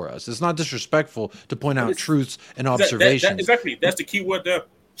failed for us. It's not disrespectful to point out truths and observations. Exactly. That's the key word there.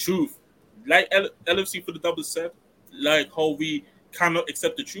 Truth. Like LFC for the double said, like how we cannot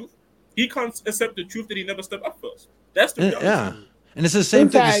accept the truth. He can't accept the truth that he never stepped up first. That's the reality. Yeah. And it's the same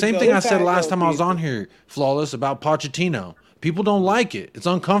thing. The same thing I said last time I was on here, Flawless, about Pochettino. People don't like it. It's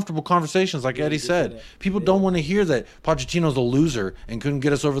uncomfortable conversations, like Eddie said. People don't want to hear that Pochettino's a loser and couldn't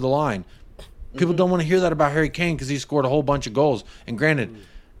get us over the line. People don't want to hear that about Harry Kane because he scored a whole bunch of goals. And granted,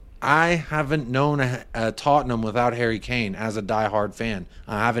 I haven't known a Tottenham without Harry Kane as a diehard fan.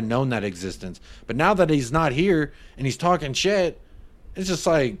 I haven't known that existence. But now that he's not here and he's talking shit, it's just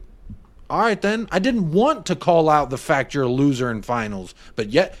like, All right, then. I didn't want to call out the fact you're a loser in finals, but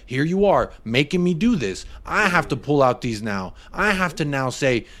yet here you are making me do this. I have to pull out these now. I have to now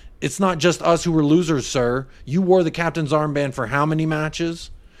say, it's not just us who were losers, sir. You wore the captain's armband for how many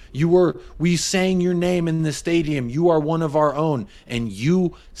matches? We sang your name in the stadium. You are one of our own, and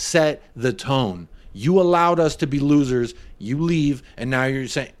you set the tone. You allowed us to be losers. You leave, and now you're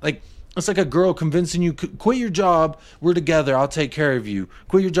saying, like, it's like a girl convincing you, quit your job. We're together. I'll take care of you.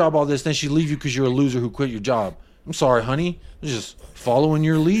 Quit your job, all this. Then she leave you because you're a loser who quit your job. I'm sorry, honey. I'm just following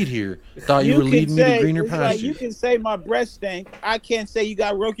your lead here. Thought you were leading me to greener it's like pastures. you can say my breath stank. I can't say you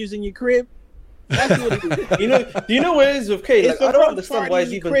got roaches in your crib. That's what it is. Do you know what it is with Kane? Like, It's a I don't roach understand party why in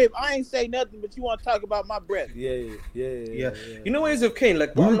he's your even. crib. I ain't say nothing, but you want to talk about my breath. Yeah. You know what it is with Kane?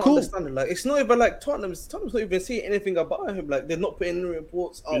 Like, We what were I'm not cool. understanding. Like, it's not even like Tottenham's not even saying anything about him. Like, they're not putting any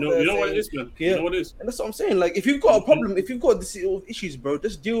reports out You know, there you know what saying- it is, man. Yeah. You know what it is. And that's what I'm saying. Like, if you've got a problem, if you've got this issues, bro,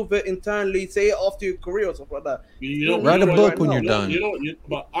 just deal with it internally. Say it after your career or stuff like that. You know, Write you know a what- book when you're done.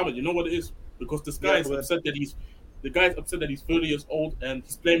 But Ahmed, you know what it is? Because this Yeah, guy is go ahead. upset that he's 30 years old and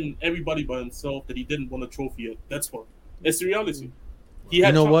he's blaming everybody but himself that he didn't win a trophy yet. That's what. It's the reality. He You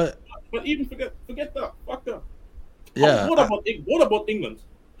had know some- what? But even forget that. Fuck that. Yeah. What about England?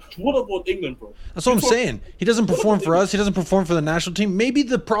 What about England, bro? That's what I'm saying. He doesn't perform for us. He doesn't perform for the national team. Maybe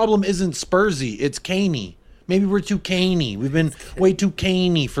the problem isn't Spursy. It's Caney. Maybe we're too Caney. We've been way too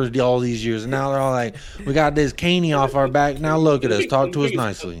Caney for all these years. And now they're all like, we got this Caney off our back. Now look at us. Talk to us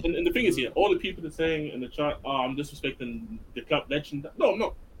nicely. And the thing is here, all the people that saying in the chat, I'm disrespecting the club legend.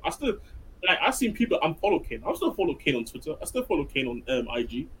 No. I've seen people unfollow Kane. I still follow Kane on Twitter. I still follow Kane on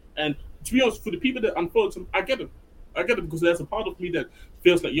IG. And to be honest, for the people that unfollowed him, I get it. Because there's a part of me that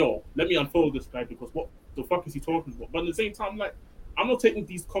feels like, yo, let me unfollow this guy because what the fuck is he talking about? But at the same time, like, I'm not taking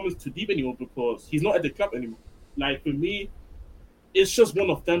these comments too deep anymore because he's not at the club anymore. Like, for me, it's just one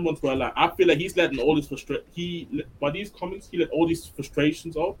of them ones where, like, I feel like he's letting all this by these comments, he let all these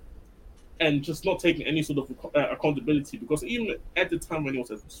frustrations out and just not taking any sort of accountability. Because even at the time when he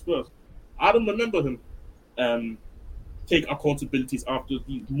was at Spurs, I don't remember him take accountabilities after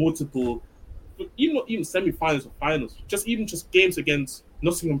the multiple, even semi-finals or finals, just games against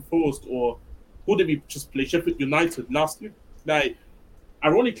Nottingham Forest or who did we just play, Sheffield United last year. Like,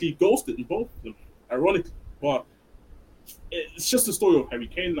 ironically, ghosted in both of them. Ironically, but it's just the story of Harry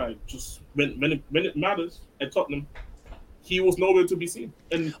Kane. Like, just when it matters at Tottenham, he was nowhere to be seen.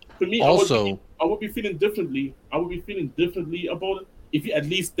 And for me, Also, I would be feeling differently. I would be feeling differently about it if he at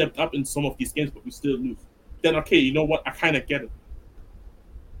least stepped up in some of these games, but we still lose. Then okay, you know what? I kind of get it.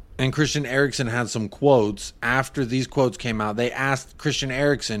 And Christian Eriksen had some quotes. After these quotes came out, they asked Christian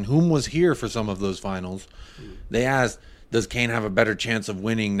Eriksen, whom was here for some of those finals, they asked, does Kane have a better chance of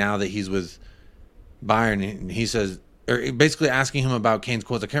winning now that he's with Bayern? And he says, or basically asking him about Kane's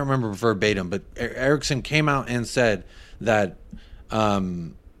quotes. I can't remember verbatim, but Eriksen came out and said that, I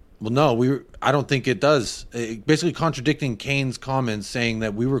don't think it does. Basically contradicting Kane's comments, saying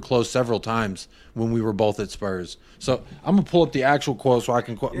that we were close several times when we were both at Spurs. So I'm gonna pull up the actual quote so I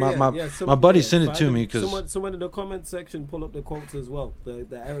can quote. My buddy sent it to me because someone in the comment section pull up the quotes as well, the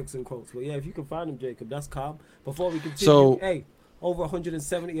Ericsson quotes. But yeah, if you can find them, Jacob, that's calm. Before we continue, So- hey, over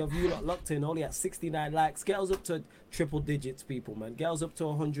 170 of you lot locked in, only at 69 likes. Get us up to triple digits, people, man. Get us up to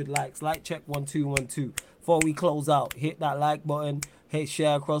 100 likes. Like check 1212. Before we close out, hit that like button. Hey,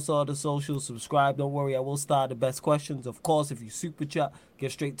 share across all the socials. Subscribe. Don't worry, I will start the best questions. Of course, if you super chat,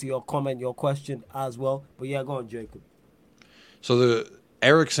 get straight to your comment, your question as well. But yeah, go on, Jacob. So the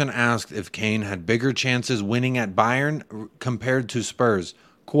Eriksen asked if Kane had bigger chances winning at Bayern compared to Spurs.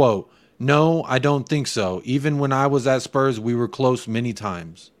 Quote, no, I don't think so. Even when I was at Spurs, we were close many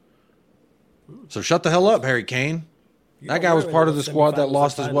times. So shut the hell up, Harry Kane. That guy was part of the squad that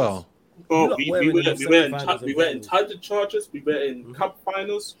lost as well. Bro, You we lot were wearing them in semi-finals we and were in finals. title charges. We were in cup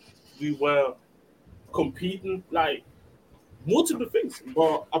finals. We were competing like multiple things.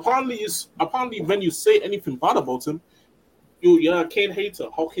 But apparently when you say anything bad about him, you're a Kane hater.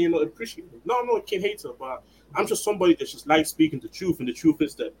 How can you not appreciate him? No, I'm not a Kane hater, but I'm just somebody that just likes speaking the truth, and the truth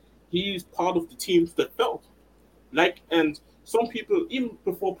is that he's part of the teams that failed. Like, and some people even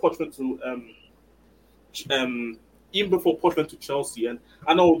before Poch went to Chelsea, and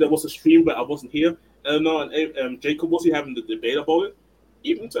I know there was a stream where I wasn't here, and Jacob was here having the debate about it.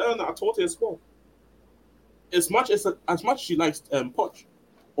 Even to Erna, I told her as well. As much as she likes Poch,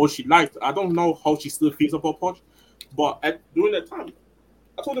 or she liked, I don't know how she still feels about Poch, but during that time,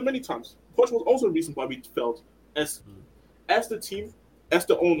 I told her many times, Poch was also the reason why we felt as the team, as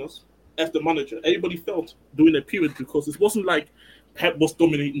the owners, as the manager, everybody felt during that period, because it wasn't like Pep was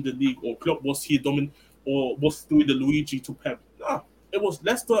dominating the league or Klopp was here dominant or was doing the Luigi to Pep. Nah, it was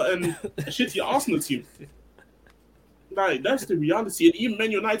Leicester and a shitty Arsenal team. Like that's the reality. And even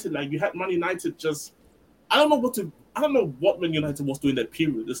Man United, like you had Man United just I don't know what Man United was doing that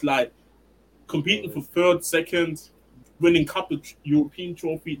period. It's like competing for third, second, winning cup, European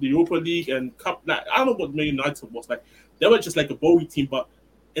trophy, the Europa League and cup. Like, I don't know what Man United was like. They were just like a bogey team, but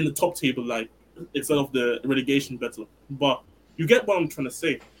in the top table, like instead of the relegation battle. But you get what I'm trying to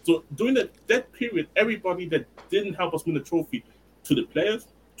say. So during that period, everybody that didn't help us win the trophy, to the players,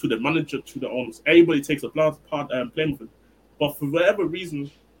 to the manager, to the owners, everybody takes a part blame of it. But for whatever reason,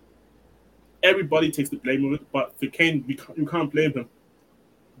 everybody takes the blame of it. But for Kane, you can't blame him.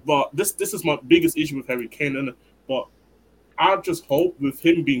 But this is my biggest issue with Harry Kane. And but I just hope with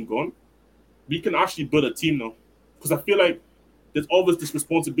him being gone, we can actually build a team now. Because I feel like there's always this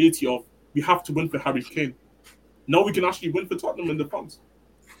responsibility of we have to win for Harry Kane. Now we can actually win for Tottenham in the funds.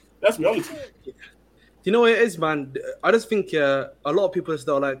 That's reality. You know what it is, man? I just think a lot of people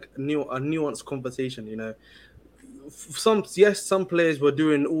still like a nuanced conversation. You know, some players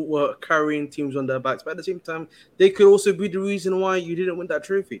were carrying teams on their backs, but at the same time, they could also be the reason why you didn't win that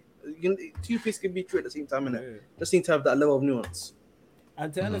trophy. Two things can be true at the same time, innit? Just need to have that level of nuance.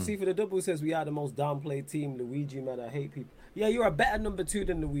 And to LFC for the double says we are the most downplayed team. Luigi, man, I hate people. Yeah, you're a better number 2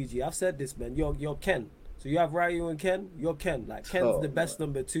 than Luigi. I've said this, man. You're Ken. So you have Ryu and Ken. You're Ken. Like Ken's the best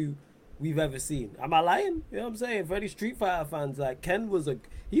number 2 we've ever seen. Am I lying? You know what I'm saying? For any Street Fighter fans, like Ken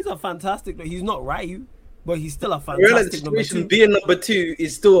he's a fantastic. He's not Ryu, but he's still a fantastic number 2. Being number 2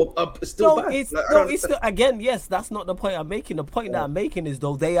 is still bad. It's still, again, yes, that's not the point I'm making. The point that I'm making is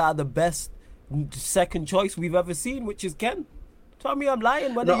though they are the best second choice we've ever seen, which is Ken. Tell me I'm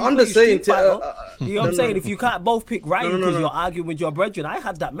lying. When I'm just saying. You know what I'm saying? If you can't both pick Ryu because you're arguing with your brethren, I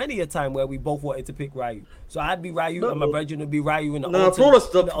had that many a time where we both wanted to pick Ryu. So I'd be Ryu and my brethren would be Ryu in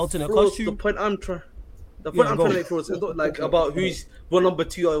the alternate costume. The point I'm trying to make for us is not like about who's number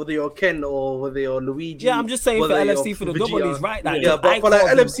 2 or whether you're Ken or whether you're Luigi. Yeah, I'm just saying for LFC for the double, he's right. Like, but for like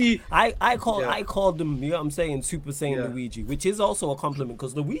LFC, I called them. You know what I'm saying? Super Saiyan Luigi, which is also a compliment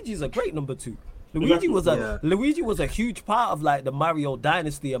because Luigi's a great number 2. Luigi was a huge part of like the Mario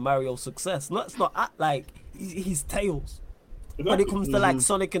dynasty and Mario's success. Let's not act like he's Tails. When it comes to like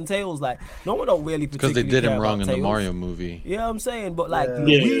Sonic and Tails, like no one don't really because they did him wrong in the Mario movie. Yeah, I'm saying, but like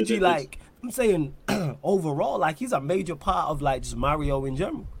Luigi, like I'm saying overall, like he's a major part of like just Mario in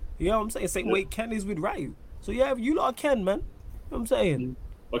general. You know what I'm saying? Same way Ken is with Ryu. So yeah, you lot are Ken, man. You know what I'm saying?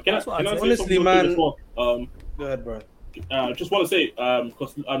 But can I honestly, man? Go ahead, bro. Just want to say,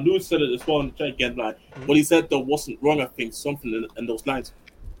 because Lewis said it as well in the chat again, like what he said that wasn't wrong. I think something in those lines,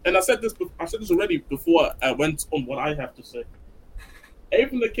 and I said this already before I went on what I have to say.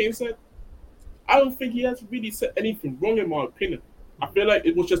 Everything that Kane said, I don't think he has really said anything wrong in my opinion. I feel like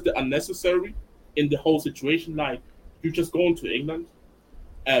it was just the unnecessary in the whole situation. Like you just going to England,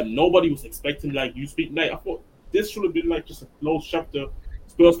 and nobody was expecting like you speak. Like I thought this should have been like just a closed chapter.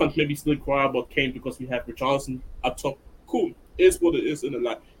 Spurs fans maybe still cry about Kane because we have Richarlison up top. Cool, it's what it is, and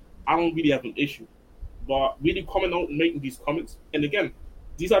like I don't really have an issue. But really coming out and making these comments, and again,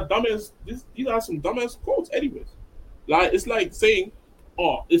 these are dumbass. These are some dumbass quotes, anyways. Like it's like saying,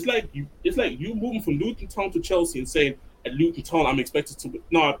 it's like you moving from Luton Town to Chelsea and saying at Luton Town I'm expected to win.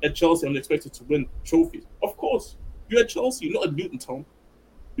 No, at Chelsea I'm expected to win trophies. Of course, you're at Chelsea, not at Luton Town.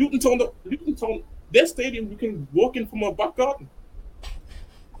 Luton Town, their stadium you can walk in from a back garden.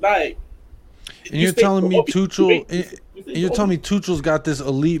 Like, and you're telling me Tuchel's got this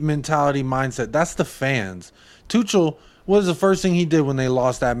elite mentality mindset. That's the fans. Tuchel, what was the first thing he did when they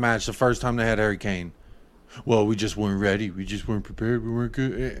lost that match the first time they had Harry Kane? Well, we just weren't ready. We just weren't prepared. We weren't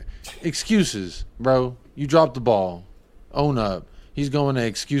good. Excuses, bro. You dropped the ball. Own up. He's going to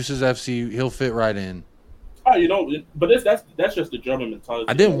Excuses FC. He'll fit right in. But that's just the German mentality.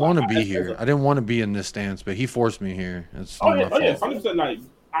 I didn't want to be here. I didn't want to be in this stance, but he forced me here. It's not my fault. 100%. Like,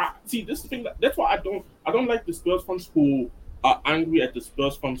 see, this thing. That's why I don't like the Spurs fans who are angry at the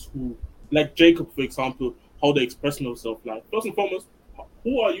Spurs fans who, like Jacob, for example, how they express themselves. Like, first and foremost,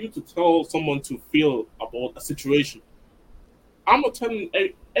 who are you to tell someone to feel about a situation? I'm not telling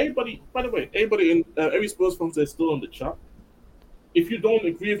everybody. By the way, everybody in every Spurs fans that's still on the chat. If you don't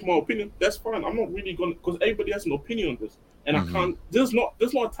agree with my opinion, that's fine. I'm not really gonna, because everybody has an opinion on this, and I can't. There's not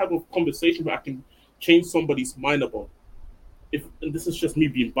a type of conversation where I can change somebody's mind about. And this is just me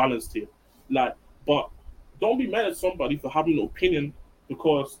being balanced here, like. But don't be mad at somebody for having an opinion,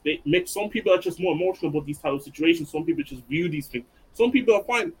 because they make some people are just more emotional about these type of situations. Some people just view these things. Some people are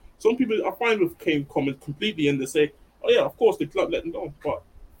fine. Some people are fine with Kane comments completely, and they say, "Oh yeah, of course the club let them down." But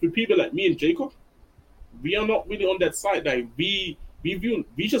for people like me and Jacob, we are not really on that side. Like we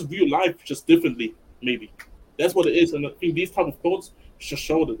just view life just differently. Maybe That's what it is, and I think these type of quotes just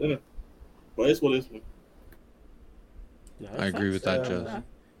showed it, innit? But it's what it is, man. I agree with that, Jez.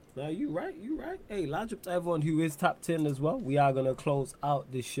 No, you right. Hey, large up to everyone who is tapped in as well. We are gonna close out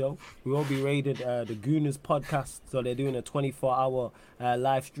this show. We will be rated the Gooners podcast, so they're doing a 24-hour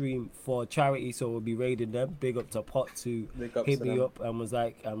live stream for charity. So we'll be raiding them. Big up to Potts who hit me up and was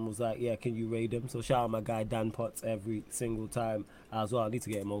like, yeah, can you raid them? So shout out my guy Dan Potts every single time as well. I need to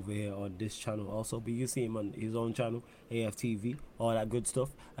get him over here on this channel also, but you see him on his own channel, AFTV, all that good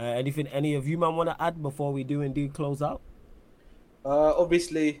stuff. Anything any of you man want to add before we do indeed close out?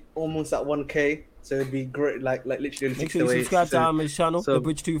 Obviously, almost at 1K, so it'd be great. Like literally. Make sure you subscribe to Ahmed's channel, so the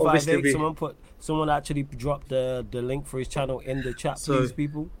Bridge 258. Someone actually dropped the link for his channel in the chat, please,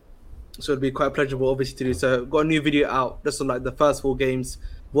 people. So it'd be quite pleasurable, obviously, to do. So got a new video out just on like the first 4 games,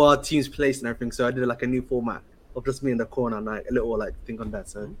 what our teams placed and everything. So I did like a new format of just me in the corner and like a little like thing on that.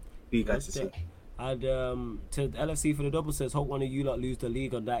 So for you guys to see. And to LFC for the double says, hope one of you lot lose the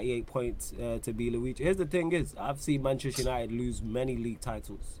league on 98 points to be Luigi. Here's the thing is, I've seen Manchester United lose many league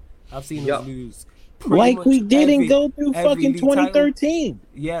titles. I've seen us lose like we didn't go through fucking 2013.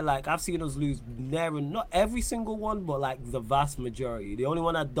 Yeah, like I've seen us lose not every single one, but like the vast majority. The only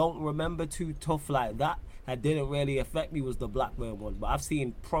one I don't remember too tough like that didn't really affect me was the Blackburn one. But I've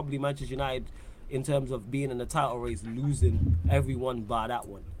seen probably Manchester United in terms of being in the title race losing every one bar that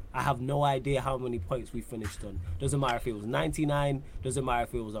one. I have no idea how many points we finished on. Doesn't matter if it was 99, doesn't matter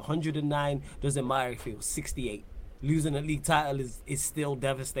if it was 109, doesn't matter if it was 68. Losing a league title is still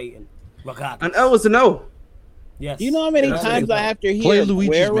devastating. Regardless. And L was a no. Yes. You know how many times I have to hear play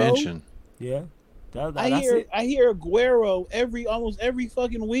Luigi's Aguero? Mansion? Yeah. I hear Aguero almost every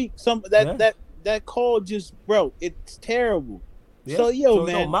fucking week. That call just, bro, it's terrible. Yeah. So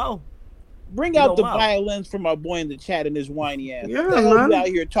man. Bring out the violins for my boy in the chat and his whiny ass. Yeah, what the hell man. you out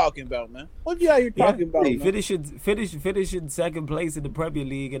here talking about, man? What you out here talking about, man? Finishing second place in the Premier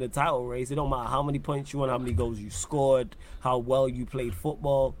League in a title race. It don't matter how many points you won, how many goals you scored, how well you played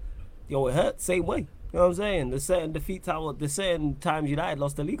football. Yo, it hurts same way. You know what I'm saying? The certain times United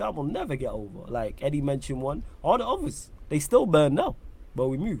lost the league, I will never get over. Like Eddie mentioned one. All the others, they still burn now, but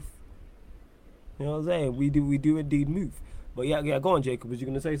we move. You know what I'm saying? We do indeed move. But yeah, go on, Jacob. Was you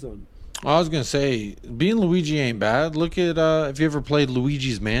gonna say something? I was gonna say, being Luigi ain't bad. Look at if you ever played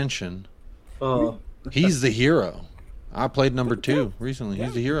Luigi's Mansion. Oh, he's the hero. I played number 2 recently.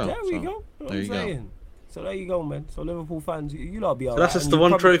 He's the hero. There we go. There I'm you saying. go. So there you go, man. So Liverpool fans, you lot be so alright. that's just the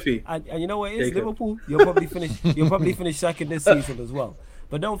one trophy. And you know what it is, Jacob. Liverpool. You'll probably finish second this season as well.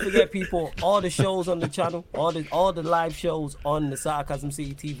 But don't forget, people, all the shows on the channel, all the live shows on the Sarcasm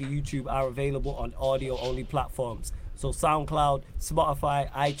City TV YouTube are available on audio only platforms. So SoundCloud,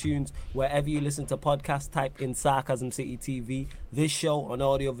 Spotify, iTunes, wherever you listen to podcasts, type in Sarcasm City TV. This show and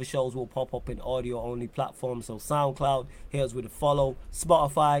all the other shows will pop up in audio-only platforms. So SoundCloud, here's with a follow.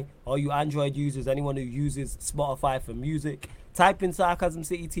 Spotify, all you Android users, anyone who uses Spotify for music, type in Sarcasm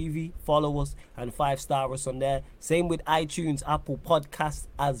City TV, follow us, and 5-star us on there. Same with iTunes, Apple Podcasts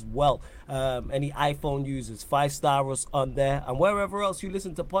as well. Any iPhone users, 5-star us on there. And wherever else you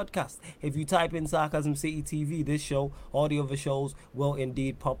listen to podcasts, if you type in Sarcasm City TV, this show, all the other shows will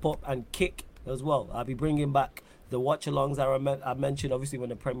indeed pop up and kick as well. I'll be bringing back the watch-alongs I mentioned, obviously, when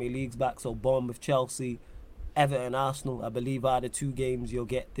the Premier League's back. So Bournemouth, Chelsea, Everton, Arsenal, I believe, are the 2 games you'll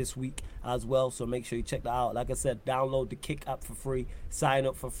get this week as well. So make sure you check that out. Like I said, download the Kick app for free. Sign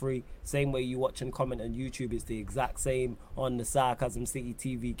up for free. Same way you watch and comment on YouTube. It's the exact same on the Sarcasm City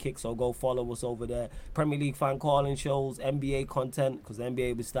TV Kick. So go follow us over there. Premier League fan calling shows, NBA content, because the NBA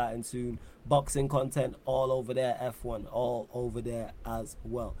will be starting soon. Boxing content, all over there. F1, all over there as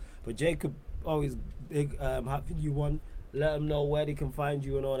well. But Jacob, always big having you on. Let them know where they can find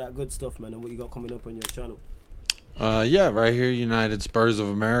you and all that good stuff, man, and what you got coming up on your channel. Yeah, right here, United Spurs of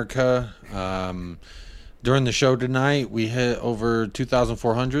America. During the show tonight, we hit over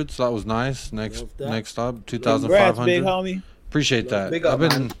 2,400, so that was nice. Next up, 2,500. Congrats, big homie. Appreciate that. Big up,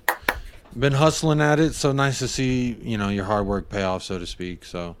 Been hustling at it, so nice to see your hard work pay off, so to speak.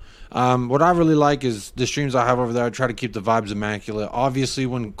 So what I really like is the streams I have over there. I try to keep the vibes immaculate. Obviously,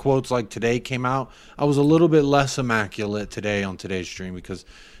 when quotes like today came out, I was a little bit less immaculate today on today's stream because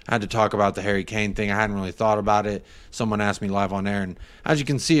I had to talk about the Harry Kane thing. I hadn't really thought about it. Someone asked me live on air, and as you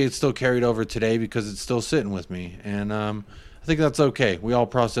can see, it's still carried over today because it's still sitting with me, and I think that's okay. We all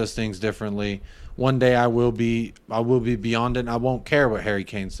process things differently. One day I will be beyond it, and I won't care what Harry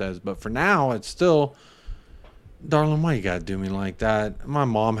Kane says. But for now, it's still, darling, why you gotta do me like that? My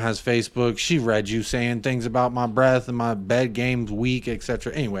mom has Facebook. She read you saying things about my breath and my bed games weak,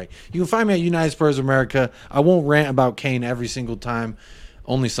 etc. Anyway, you can find me at United Spurs America. I won't rant about Kane every single time,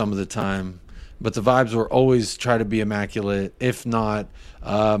 only some of the time. but the vibes will always try to be immaculate. If not,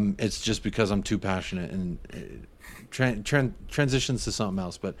 it's just because I'm too passionate and transitions to something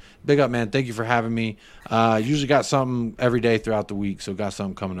else. But big up, man. Thank you for having me. Usually got something every day throughout the week, so got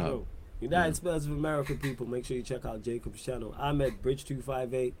something coming up. Yo, United Spurs of America people, make sure you check out Jacob's channel. Ahmed Bridge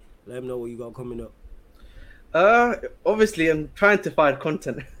 258. Let him know what you got coming up. Obviously, I'm trying to find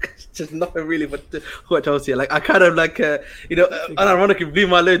content. Just nothing really but to watch Chelsea. Like, I kind of like, unironically blew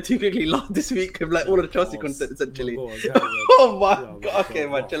my load too quickly this week with like all of the Chelsea content essentially. Oh my god! Okay,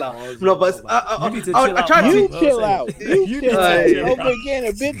 man, chill out. No, but I tried to chill out. You chill out. Over again,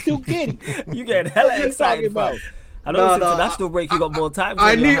 a bit too giddy. You get hella excited about. I know it's international break. You got more time.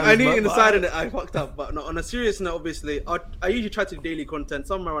 I knew inside of it. I fucked up. But no, on a serious note, obviously, I usually try to do daily content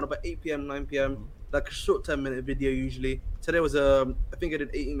somewhere around about 8 p.m., 9 p.m. Like a short 10-minute video usually. Today was I think I did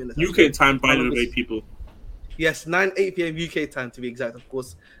 18 minutes. UK time, by the way, people. Yes, 8 p.m. UK time to be exact, of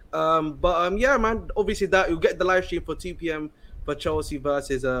course. Yeah, man. Obviously, that you'll get the live stream for 2 p.m. for Chelsea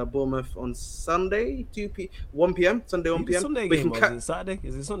versus Bournemouth on Sunday, 1 p.m. Sunday 1 p.m. Sunday game, is it Saturday?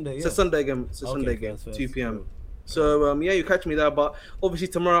 Is it Sunday? Yeah. It's a Sunday game. It's a Sunday game, 2 p.m. So you catch me there. But obviously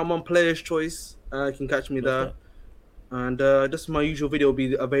tomorrow I'm on Player's Choice. You can catch me there. And just my usual video will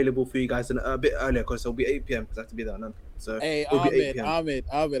be available for you guys a bit earlier because it'll be 8 p.m. because I have to be there. No? So hey, Ahmed,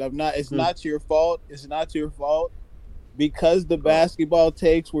 I'm not. It's not your fault. It's not your fault. Because the basketball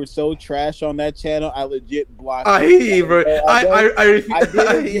takes were so trash on that channel, I legit blocked. I hear you, bro. I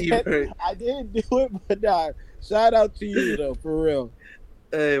didn't do it, but nah. Shout out to you though, for real.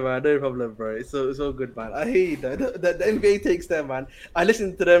 Hey man, no problem, bro. It's all good, man. I hear you though. The NBA takes them, man. I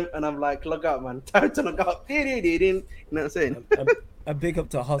listen to them and I'm like, log out, man. Time to log out. You know what I'm saying? A big up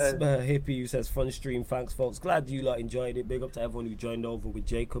to Hosmer Hippie who says fun stream. Thanks, folks. Glad you lot enjoyed it. Big up to everyone who joined over with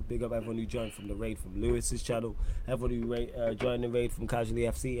Jacob. Big up everyone who joined from the raid from Lewis's channel. Everyone who joined the raid from Casually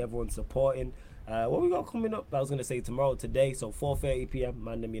FC. Everyone supporting. What we got coming up? I was gonna say today. So 4:30 p.m.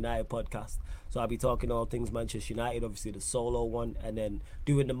 Mandem United podcast. So I'll be talking all things Manchester United. Obviously the solo one, and then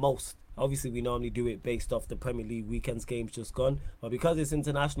doing the most. Obviously, we normally do it based off the Premier League weekend's games just gone. But because it's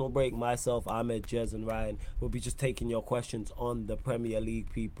international break, myself, Ahmed, Jez, and Ryan will be just taking your questions on the Premier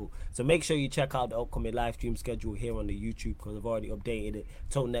League, people. So make sure you check out the upcoming live stream schedule here on the YouTube because I've already updated it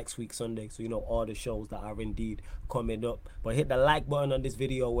till next week, Sunday. So you know all the shows that are indeed coming up. But hit the like button on this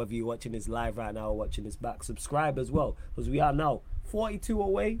video, whether you're watching this live right now or watching this back. Subscribe as well because we are now 42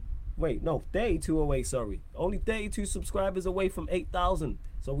 away. Wait, no, 32 away, sorry. Only 32 subscribers away from 8,000.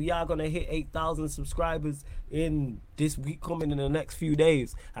 So we are going to hit 8,000 subscribers in this week coming in the next few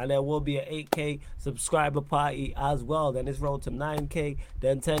days. And there will be an 8K subscriber party as well. Then it's road to 9K,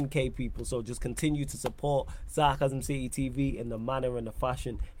 then 10K people. So just continue to support Sarcasm City TV in the manner and the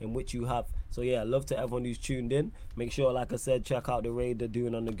fashion in which you have. So yeah, love to everyone who's tuned in. Make sure, like I said, check out the raid they're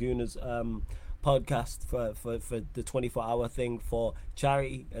doing on the Gooners podcast for the 24-hour thing for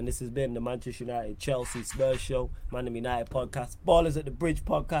charity. And this has been the Manchester United Chelsea Spurs show, Man United podcast, Ballers at the Bridge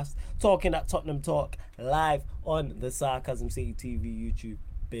podcast, talking at Tottenham Talk live on the Sarcasm City TV YouTube.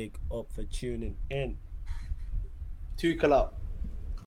 Big up for tuning in. Tuchel up.